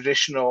WebSphere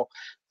traditional,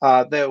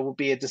 there will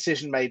be a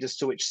decision made as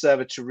to which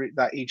server to route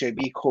that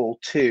EJB call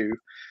to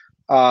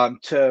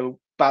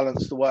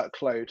balance the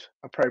workload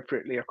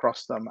appropriately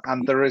across them,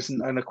 and there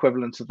isn't an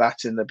equivalent of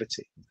that in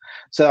Liberty.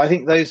 So I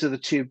think those are the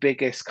two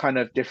biggest kind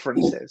of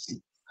differences.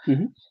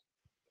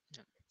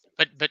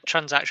 But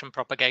transaction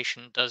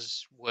propagation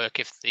does work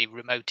if the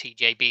remote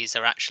EJBs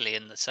are actually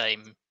in the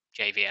same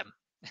JVM.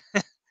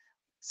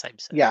 Same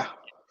server.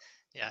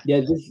 Yeah,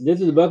 this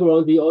is a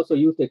workaround we also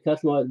used at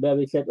customer where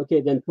we said,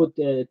 okay, then put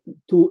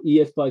two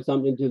ES, for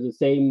example, into the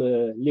same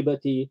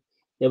Liberty.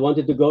 They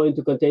wanted to go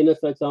into containers,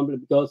 for example,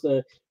 because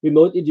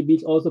remote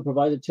EGBs also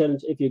provide a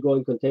challenge if you go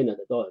in containers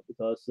at all,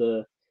 because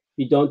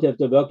we don't have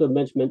the workload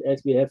management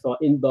as we have for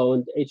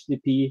inbound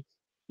HTTP.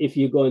 If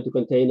you go into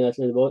containers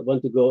and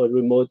want to go a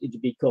remote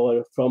EGB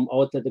call from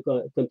outside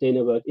the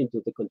container world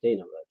into the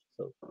container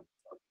world. So,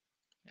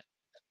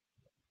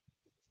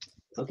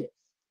 okay.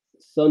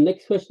 So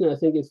next question, I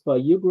think, is for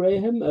you,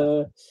 Graham.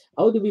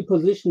 How do we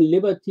position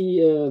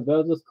Liberty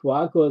versus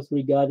Quarkus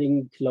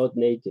regarding cloud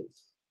native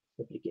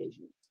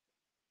applications?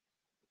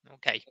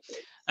 Okay.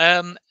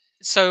 I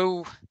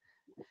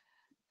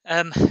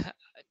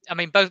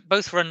mean,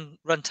 both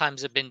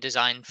runtimes have been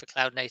designed for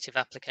cloud native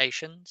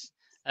applications.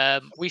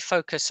 We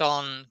focus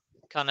on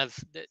kind of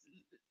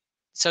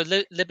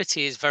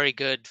Liberty is very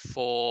good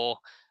for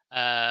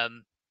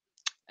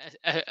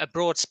a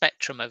broad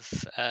spectrum of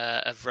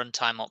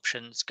runtime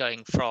options,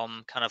 going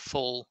from kind of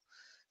full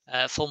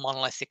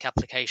monolithic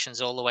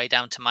applications all the way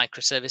down to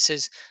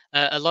microservices.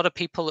 A lot of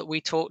people that we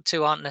talk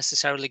to aren't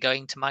necessarily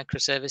going to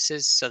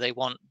microservices, so they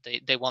want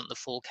the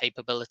full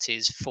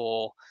capabilities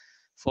for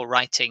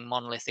writing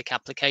monolithic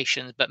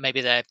applications, but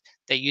maybe they're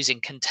using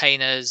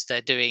containers,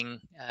 they're doing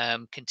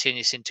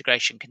continuous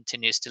integration,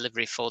 continuous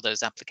delivery for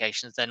those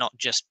applications. They're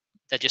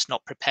just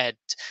not prepared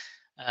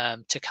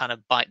to kind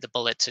of bite the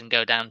bullets and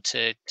go down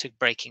to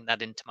breaking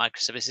that into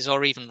microservices,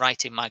 or even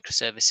writing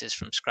microservices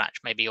from scratch,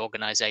 maybe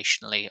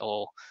organizationally,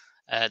 or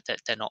that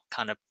they're not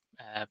kind of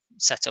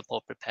set up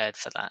or prepared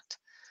for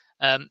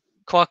that.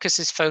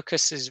 Quarkus's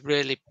focus is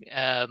really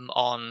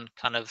on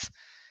kind of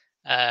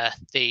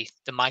the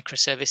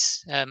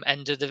microservice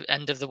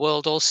end of the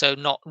world, also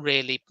not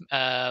really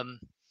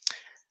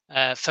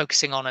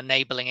focusing on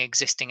enabling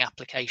existing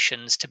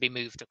applications to be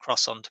moved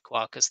across onto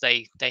Quarkus.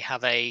 They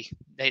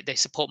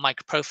support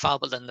microprofile,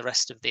 but then the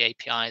rest of the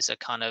APIs are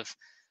kind of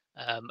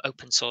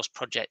open source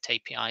project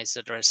APIs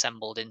that are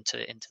assembled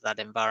into that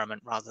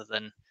environment, rather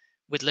than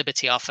with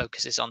Liberty. Our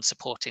focus is on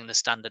supporting the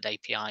standard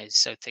APIs,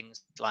 so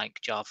things like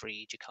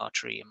Java-EE,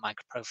 Jakarta-EE, and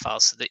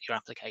microprofiles, so that your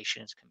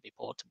applications can be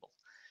portable.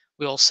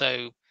 We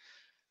also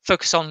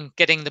focus on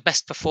getting the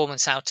best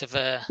performance out of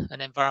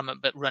an environment,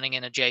 but running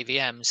in a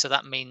JVM. So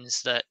that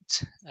means that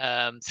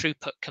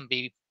throughput can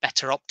be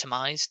better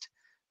optimized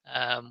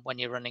when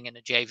you're running in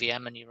a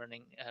JVM and you're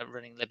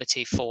running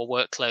Liberty for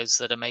workloads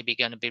that are maybe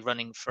going to be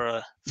running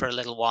for a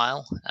little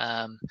while.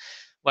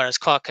 Whereas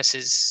Quarkus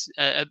is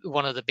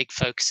one of the big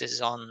focuses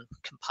on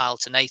compile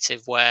to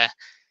native, where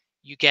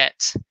you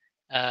get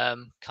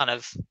kind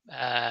of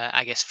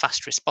I guess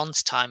fast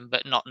response time,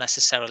 but not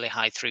necessarily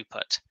high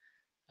throughput.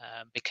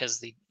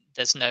 Because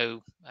there's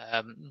no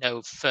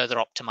further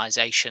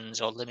optimizations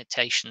or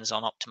limitations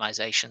on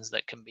optimizations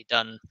that can be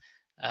done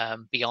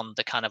beyond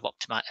the kind of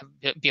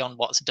beyond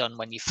what's done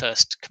when you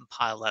first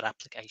compile that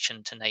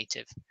application to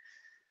native.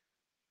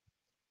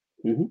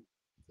 Mm-hmm.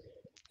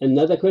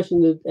 Another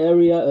question in that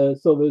area.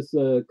 So with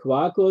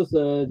Quarkus,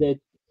 that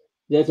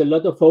there's a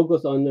lot of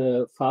focus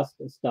on fast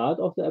start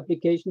of the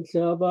application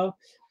server.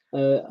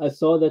 I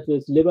saw that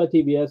with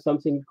Liberty we have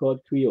something called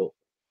Trio.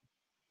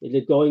 Is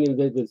it going in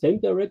the same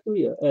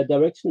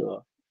direction,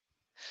 or?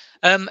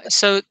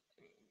 So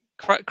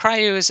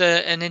Cryo is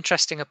an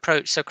interesting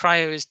approach. So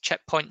Cryo is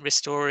checkpoint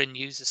restore in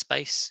user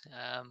space,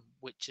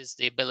 which is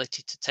the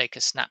ability to take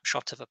a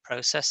snapshot of a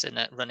process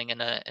running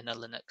in a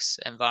Linux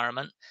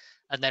environment.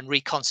 and then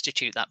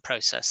reconstitute that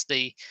process.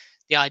 The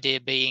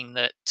idea being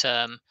that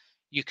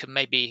you can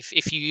maybe,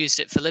 if you used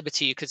it for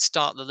Liberty, you could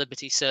start the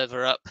Liberty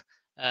server up,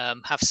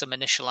 have some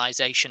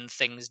initialization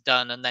things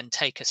done, and then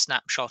take a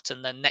snapshot,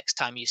 and then next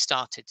time you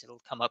start it,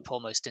 it'll come up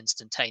almost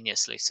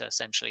instantaneously, so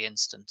essentially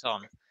instant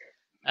on.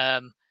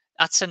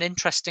 That's an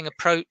interesting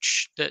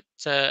approach that,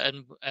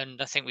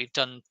 and I think we've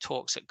done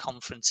talks at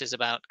conferences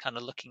about kind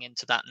of looking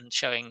into that and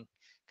showing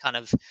kind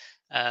of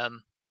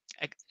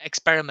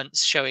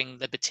experiments showing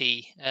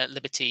Liberty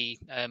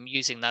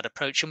using that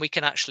approach, and we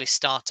can actually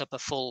start up a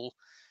full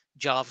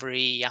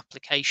Java-E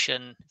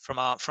application from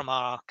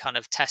our kind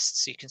of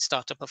tests. You can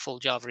start up a full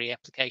Java-E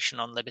application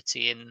on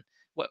Liberty in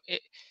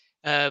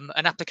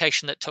an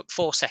application that took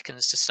 4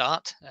 seconds to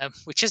start,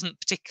 which isn't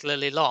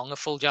particularly long. A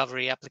full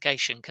Java-E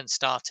application can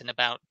start in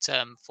about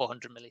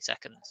 400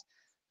 milliseconds,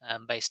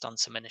 based on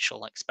some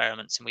initial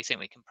experiments, and we think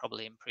we can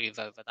probably improve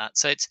over that.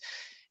 So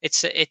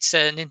it's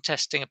an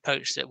interesting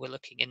approach that we're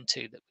looking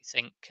into that we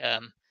think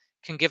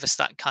can give us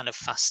that kind of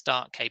fast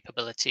start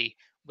capability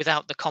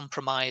without the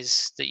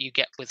compromise that you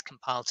get with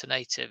compile to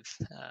native,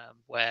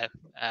 where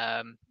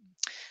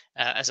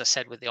as I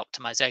said, with the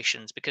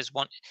optimizations, because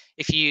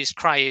if you use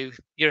Cryo,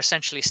 you're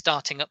essentially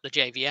starting up the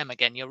JVM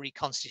again. You're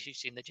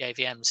reconstituting the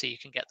JVM, so you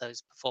can get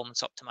those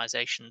performance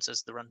optimizations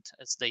as the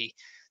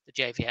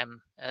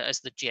JVM, as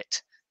the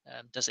JIT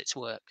does its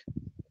work.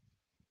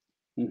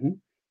 Mm-hmm.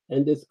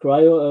 And is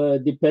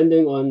Cryo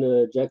depending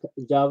on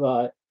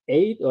Java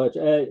 8 or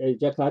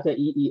Jakarta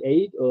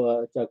EE8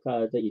 or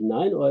Jakarta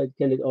E9, or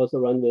can it also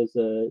run with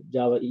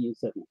Java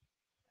EE7?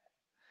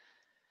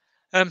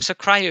 So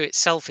Cryo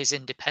itself is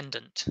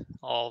independent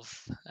of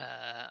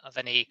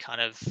any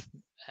kind of,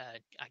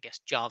 I guess,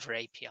 Java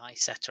API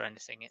set or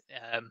anything.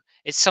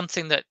 It's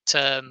something that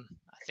I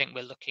think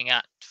we're looking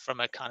at from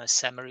a kind of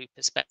Semaru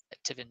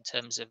perspective in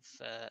terms of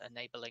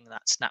enabling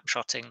that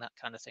snapshotting, that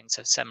kind of thing.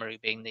 So Semaru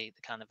being the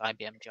kind of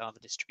IBM Java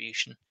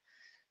distribution.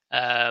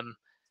 I'm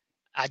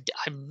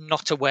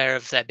not aware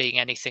of there being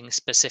anything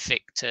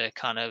specific to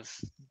kind of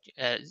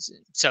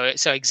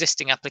so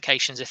existing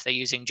applications, if they're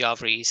using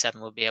Java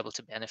EE7, will be able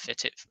to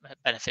benefit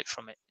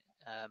from it,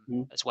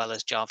 as well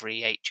as Java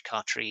E8,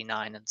 Jakarta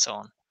E9, and so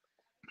on.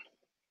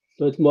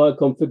 So it's more a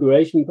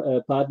configuration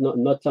part,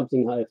 not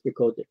something I have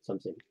decoded,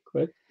 something,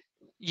 correct?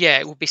 Yeah,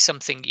 it would be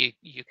something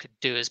you could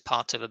do as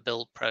part of a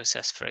build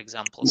process, for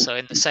example. So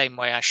in the same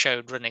way I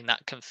showed running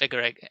that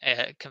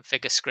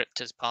configure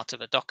script as part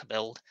of a Docker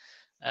build,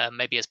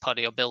 maybe as part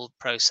of your build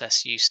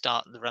process, you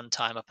start the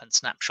runtime up and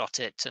snapshot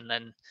it, and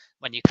then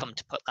when you come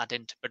to put that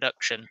into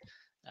production,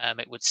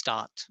 it would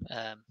start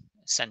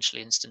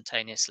essentially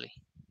instantaneously.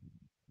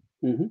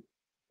 Mm-hmm.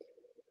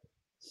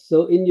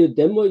 So in your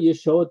demo, you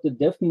showed the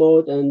dev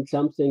mode and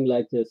something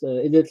like this.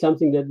 Is it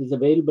something that is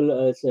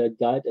available as a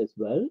guide as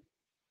well?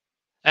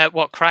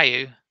 What,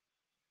 Cryo?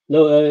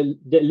 No,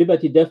 the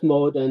Liberty dev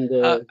mode and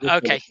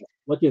okay,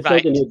 what you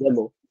showed in your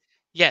demo.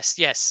 Yes.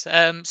 Yeah,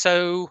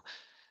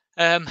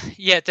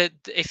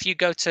 if you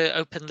go to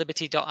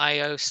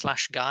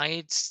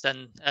openliberty.io/guides,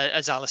 then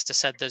as Alistair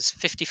said, there's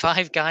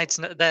 55 guides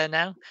there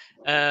now,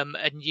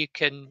 and you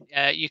can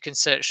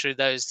search through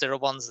those. There are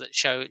ones that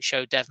show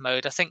dev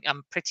mode. I think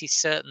I'm pretty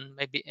certain,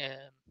 maybe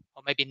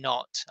or maybe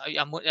not.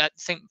 I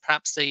think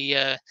perhaps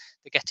the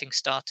getting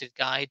started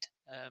guide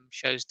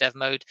shows dev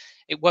mode.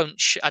 It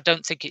won't. I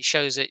don't think it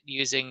shows it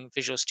using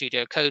Visual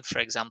Studio Code, for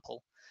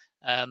example,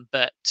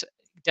 but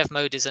dev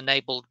mode is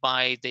enabled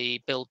by the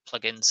build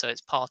plugin, so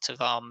it's part of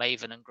our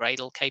Maven and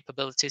Gradle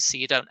capabilities. So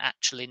you don't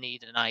actually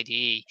need an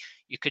IDE.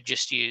 You could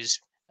just use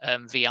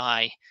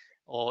VI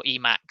or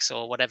Emacs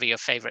or whatever your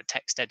favorite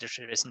text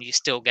editor is, and you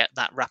still get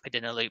that rapid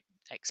in a loop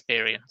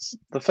experience.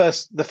 The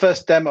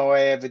first demo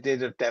I ever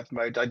did of dev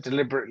mode, I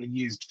deliberately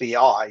used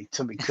VI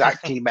to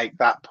exactly make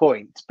that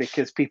point,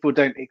 because people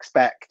don't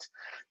expect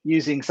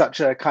using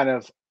such a kind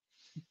of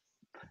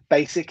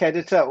basic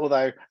editor,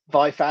 although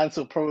Vi fans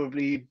will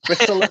probably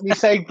bristle at me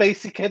saying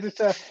basic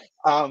editor.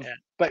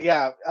 But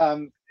yeah,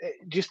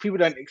 just people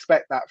don't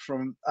expect that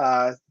from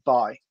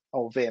Vi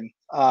or Vim.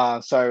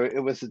 So it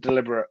was a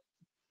deliberate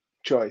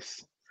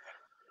choice.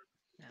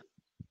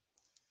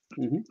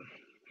 Yeah.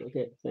 Mm-hmm.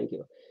 Okay, thank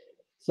you.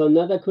 So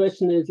another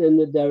question is in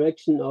the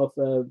direction of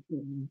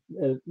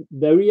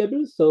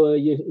variables. So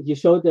you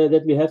showed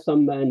that we have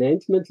some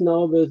enhancements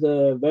now with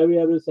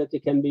variables that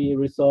can be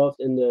resolved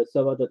in the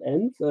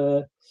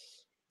server.env.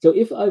 So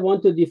if I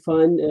want to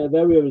define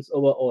variables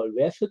overall,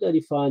 where should I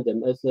define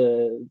them? As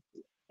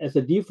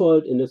a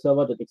default in the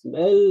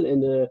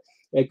server.xml,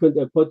 I could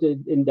put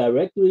it in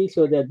directory.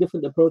 So there are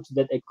different approaches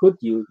that I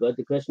could use. But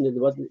the question is,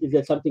 is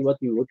that something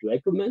what you would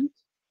recommend?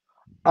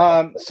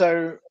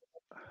 So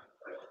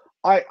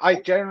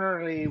I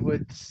generally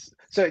would.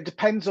 So it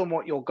depends on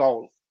what your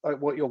goal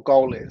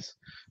is.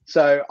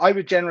 So I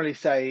would generally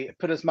say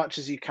put as much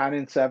as you can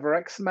in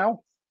server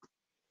XML.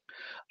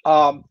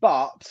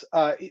 But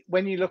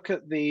when you look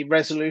at the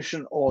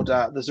resolution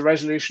order, there's a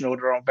resolution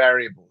order on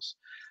variables,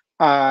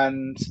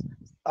 and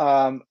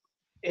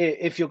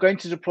if you're going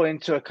to deploy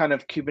into a kind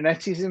of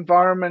Kubernetes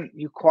environment,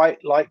 you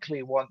quite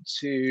likely want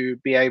to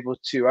be able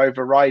to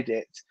override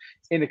it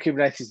in a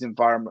Kubernetes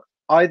environment,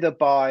 either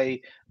by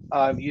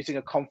using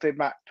a config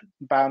map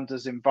bound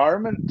as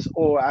environment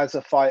or as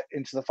a file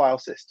into the file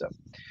system.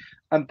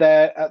 And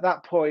there, at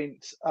that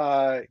point,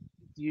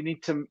 you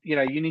need to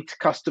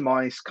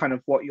customize kind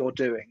of what you're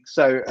doing.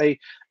 So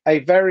a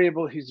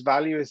variable whose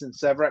value is in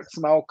server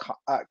XML,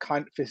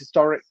 kind of for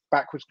historic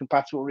backwards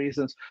compatible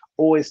reasons,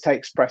 always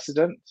takes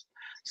precedent.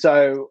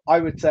 So I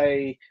would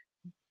say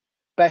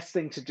best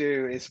thing to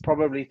do is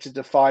probably to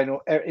define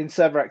in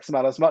server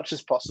XML as much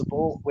as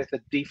possible with a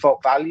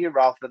default value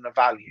rather than a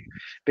value,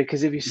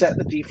 because if you set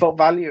the default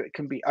value, it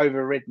can be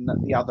overridden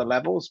at the other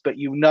levels, but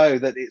you know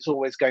that it's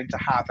always going to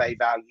have a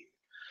value.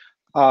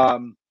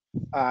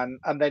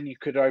 And then you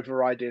could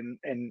override in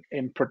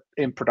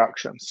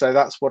production. So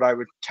that's what I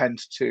would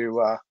tend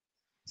to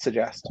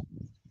suggest.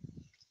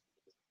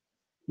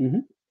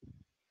 Mm-hmm.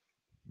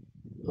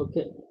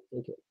 Okay,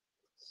 thank you.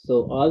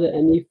 So are there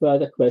any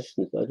further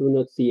questions? I do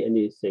not see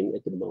anything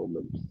at the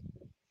moment.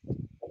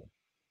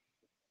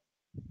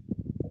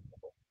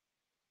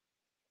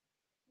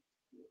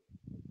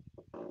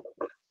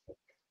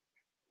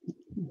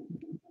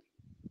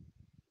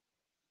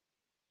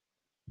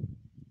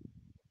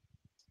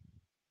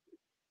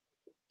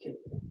 Okay,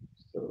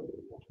 so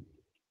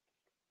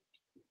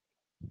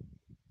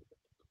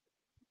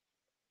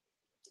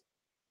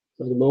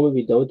at the moment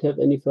we don't have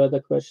any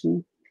further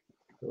questions.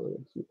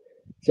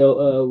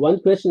 So one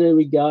question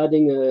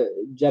regarding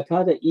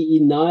Jakarta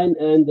EE9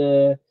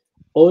 and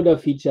older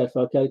features,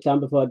 for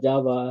example, for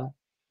Java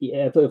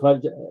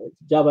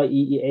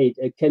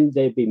EE8. Can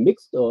they be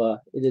mixed, or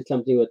is it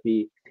something that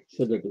we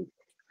shouldn't do?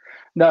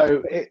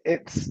 No,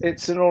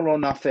 it's an all or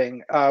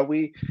nothing.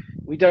 We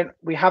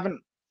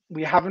haven't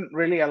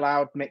really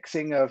allowed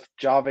mixing of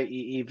Java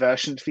EE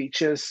versioned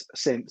features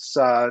since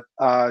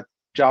Java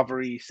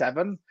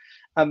EE7.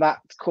 And that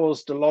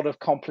caused a lot of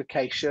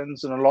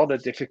complications and a lot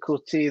of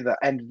difficulty that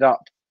ended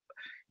up,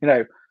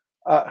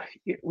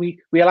 we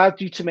allowed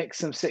you to mix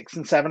some 6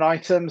 and 7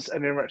 items.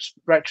 And in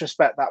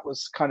retrospect, that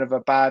was kind of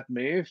a bad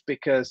move,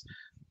 because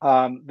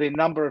the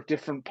number of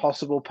different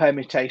possible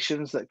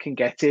permutations that can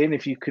get in,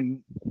 if you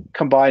can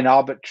combine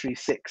arbitrary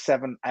 6,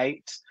 7,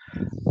 8,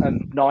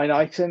 and 9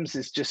 items,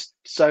 is just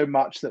so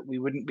much that we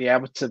wouldn't be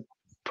able to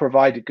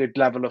provide a good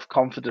level of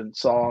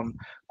confidence on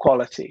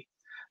quality.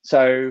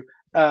 So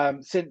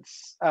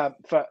since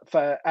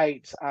for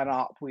 8 and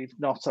up, we've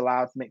not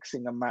allowed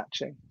mixing and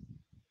matching.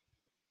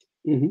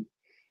 Mm-hmm.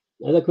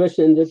 Another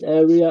question in this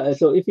area.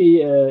 So if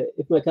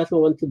my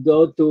customer wants to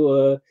go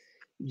to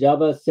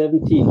Java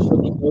 17,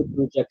 should he go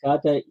to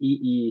Jakarta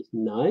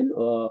EE9,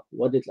 or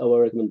what is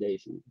our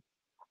recommendation?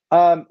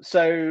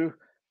 So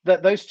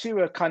those two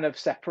are kind of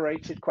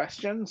separated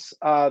questions.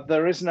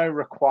 There is no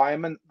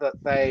requirement that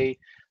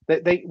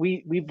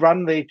we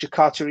run the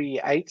Jakarta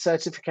EE8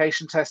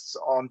 certification tests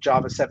on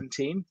Java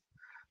 17,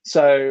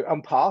 so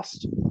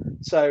unpassed.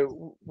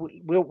 So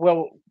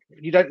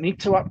you don't need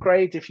to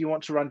upgrade if you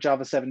want to run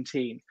Java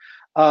 17.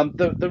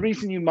 The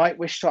reason you might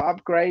wish to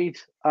upgrade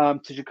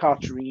to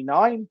Jakarta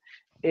EE9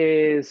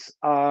 is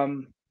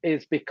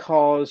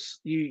because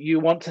you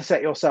want to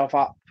set yourself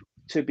up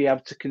to be able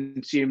to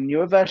consume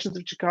newer versions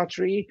of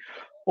Jakarta EE,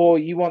 or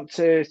you want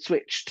to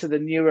switch to the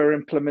newer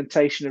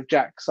implementation of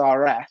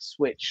JAX-RS,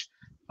 which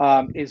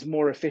is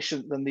more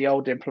efficient than the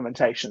old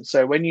implementation.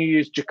 So when you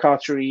use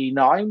Jakarta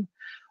EE9,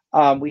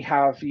 we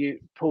have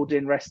pulled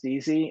in REST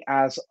Easy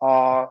as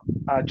our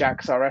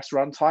JAX-RS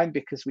runtime,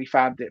 because we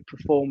found it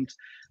performed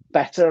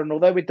better. And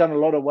although we'd done a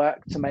lot of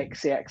work to make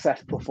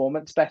CXF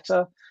performance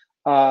better,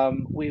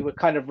 we were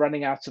kind of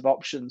running out of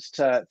options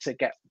to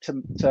get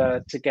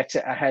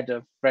it ahead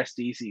of REST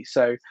Easy.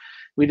 So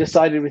we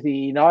decided with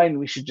EE9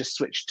 we should just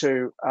switch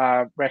to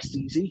REST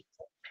Easy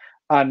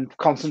and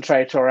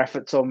concentrate our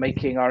efforts on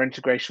making our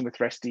integration with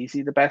REST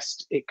Easy the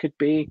best it could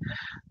be.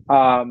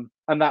 And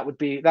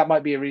that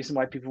might be a reason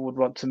why people would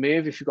want to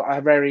move. If you've got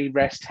a very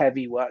REST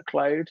heavy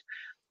workload,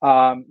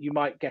 you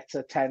might get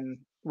a 10.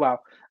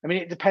 Well, I mean,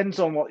 it depends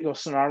on what your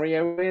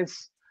scenario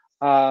is.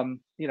 In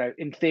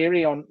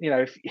theory, on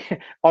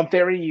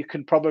theory, you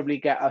can probably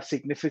get a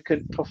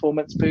significant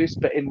performance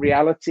boost, but in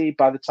reality,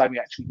 by the time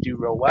you actually do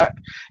real work,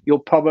 you're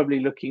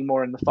probably looking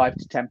more in the 5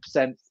 to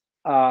 10%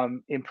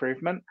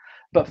 improvement.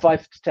 But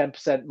 5 to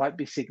 10% might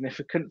be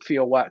significant for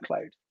your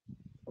workload.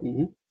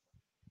 Mm-hmm.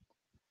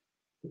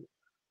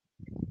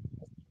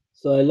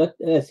 So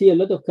I see a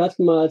lot of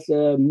customers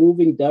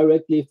moving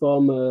directly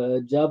from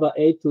Java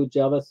 8 to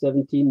Java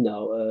 17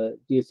 now. Do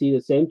you see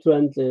the same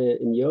trend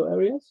in your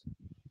areas?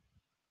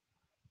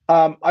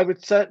 I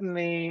would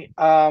certainly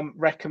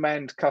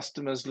recommend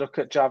customers look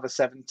at Java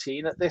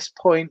 17 at this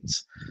point,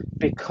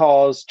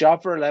 because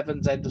Java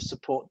 11's end of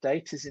support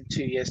date is in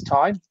 2 years'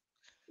 time.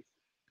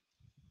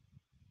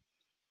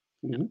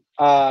 Mm-hmm.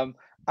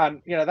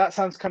 And that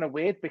sounds kind of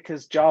weird,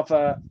 because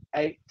Java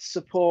 8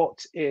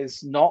 support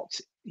is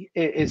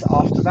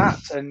after that,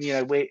 and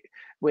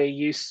we're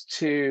used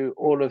to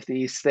all of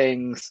these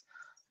things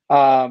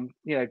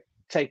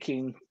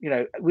taking,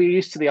 we're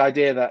used to the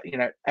idea that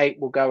 8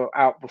 will go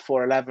out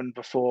before 11,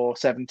 before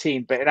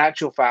 17, but in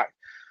actual fact,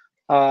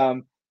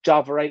 Java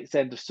 8's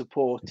end of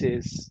support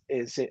is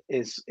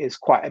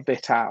quite a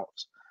bit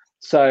out.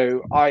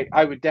 So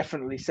I would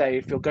definitely say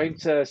if you're going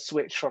to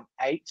switch from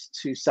 8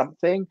 to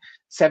something,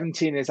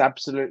 17 is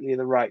absolutely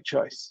the right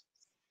choice.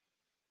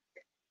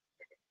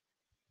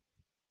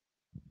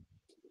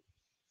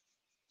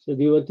 So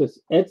do you want to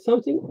add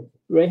something,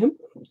 Graham?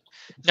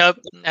 No,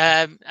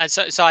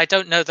 so I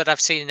don't know that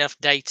I've seen enough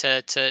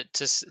data to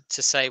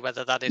say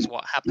whether that is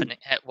what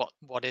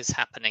is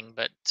happening,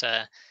 but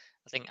I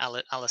think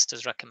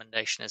Alistair's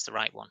recommendation is the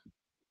right one.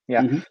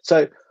 Yeah.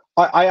 So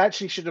I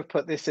actually should have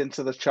put this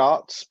into the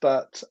charts,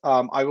 but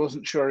I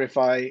wasn't sure if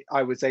I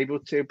was able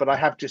to, but I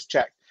have just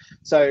checked.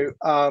 So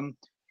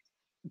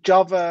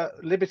Java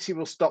Liberty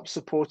will stop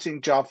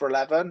supporting Java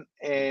 11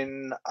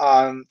 in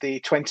the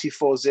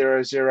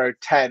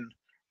 24.00.10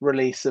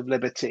 release of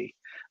Liberty.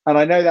 And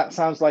I know that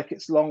sounds like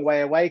it's a long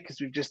way away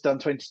because we've just done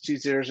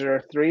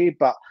 22.0.0.3,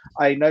 but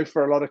I know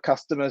for a lot of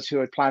customers who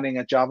are planning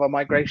a Java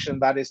migration,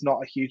 that is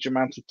not a huge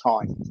amount of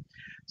time.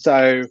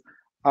 So,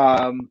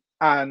 Java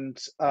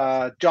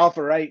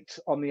 8,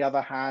 on the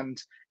other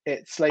hand,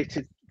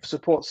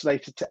 support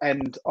slated to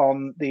end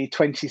on the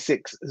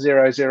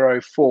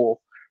 26.0.0.4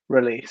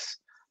 release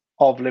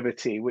of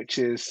Liberty, which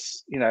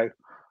is,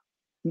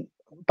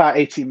 about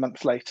 18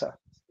 months later.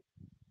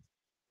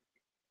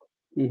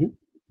 Thank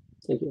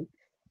you.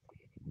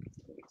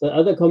 The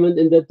other comment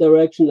in that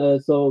direction,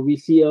 so we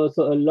see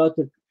also a lot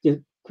of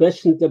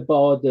questions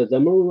about the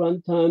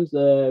Xamarin runtimes,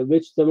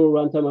 which Xamarin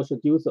runtime I should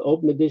use, the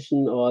Open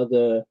Edition or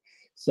the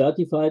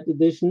Certified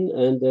Edition.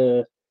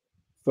 And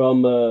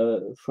from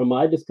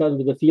my discussion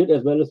with the field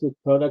as well as with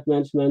product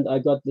management, I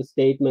got the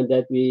statement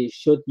that we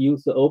should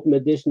use the Open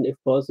Edition if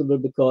possible,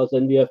 because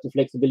then we have the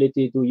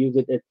flexibility to use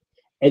it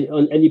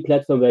on any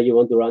platform where you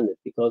want to run it,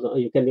 because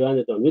you can run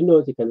it on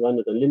Windows, you can run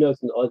it on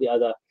Linux and all the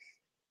other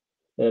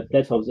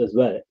platforms as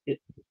well,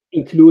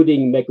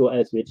 including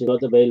macOS, which is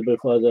not available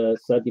for the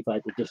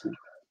Certified Edition.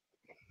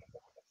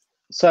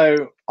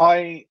 So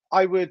I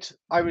would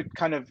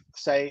kind of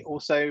say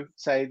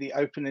the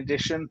Open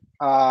Edition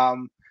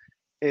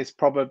is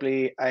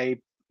probably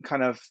a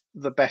kind of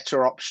the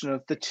better option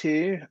of the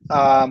two,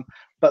 but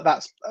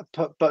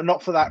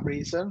not for that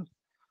reason,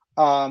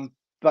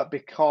 but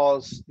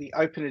because the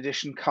Open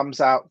Edition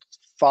comes out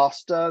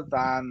faster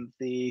than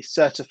the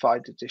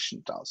Certified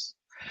Edition does.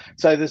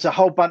 So there's a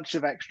whole bunch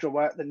of extra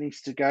work that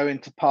needs to go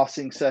into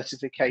passing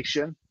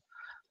certification,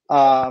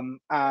 and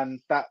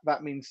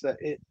that means that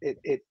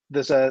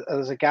there's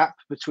a gap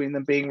between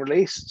them being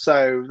released.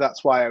 So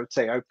that's why I would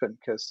say Open,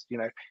 because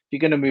if you're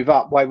going to move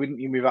up, why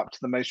wouldn't you move up to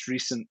the most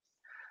recent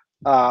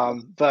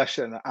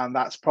version? And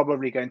that's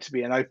probably going to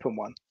be an Open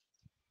one.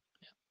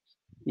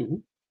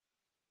 Okay.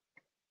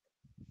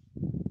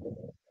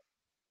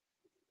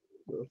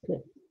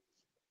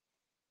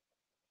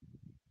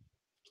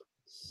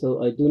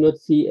 So I do not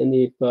see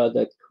any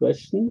further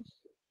questions.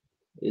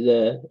 Is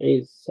there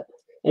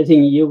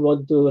anything you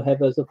want to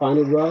have as a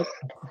final word?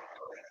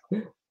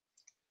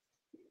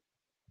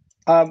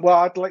 Well,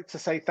 I'd like to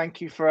say thank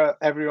you for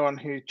everyone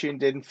who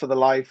tuned in for the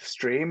live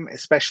stream,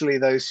 especially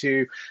those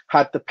who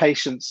had the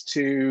patience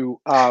to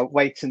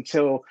wait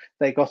until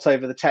they got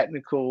over the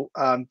technical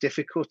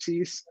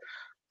difficulties.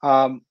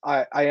 I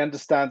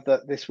understand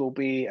that this will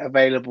be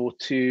available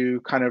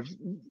to kind of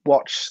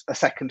watch a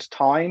second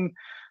time.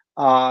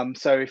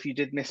 So if you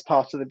did miss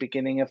part of the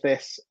beginning of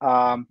this,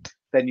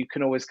 then you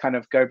can always kind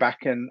of go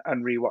back and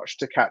rewatch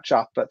to catch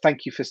up. But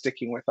thank you for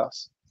sticking with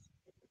us.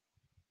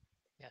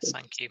 Yes,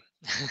 thank you.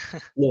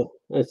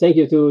 And thank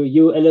you to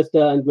you,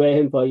 Alistair and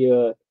Graham, for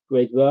your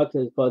great work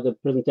and for the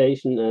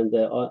presentation and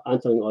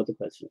answering all the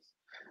questions.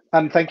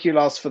 And thank you,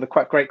 Lars, for the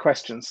quite great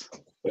questions.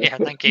 Yeah,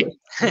 thank you.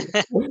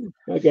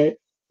 Okay.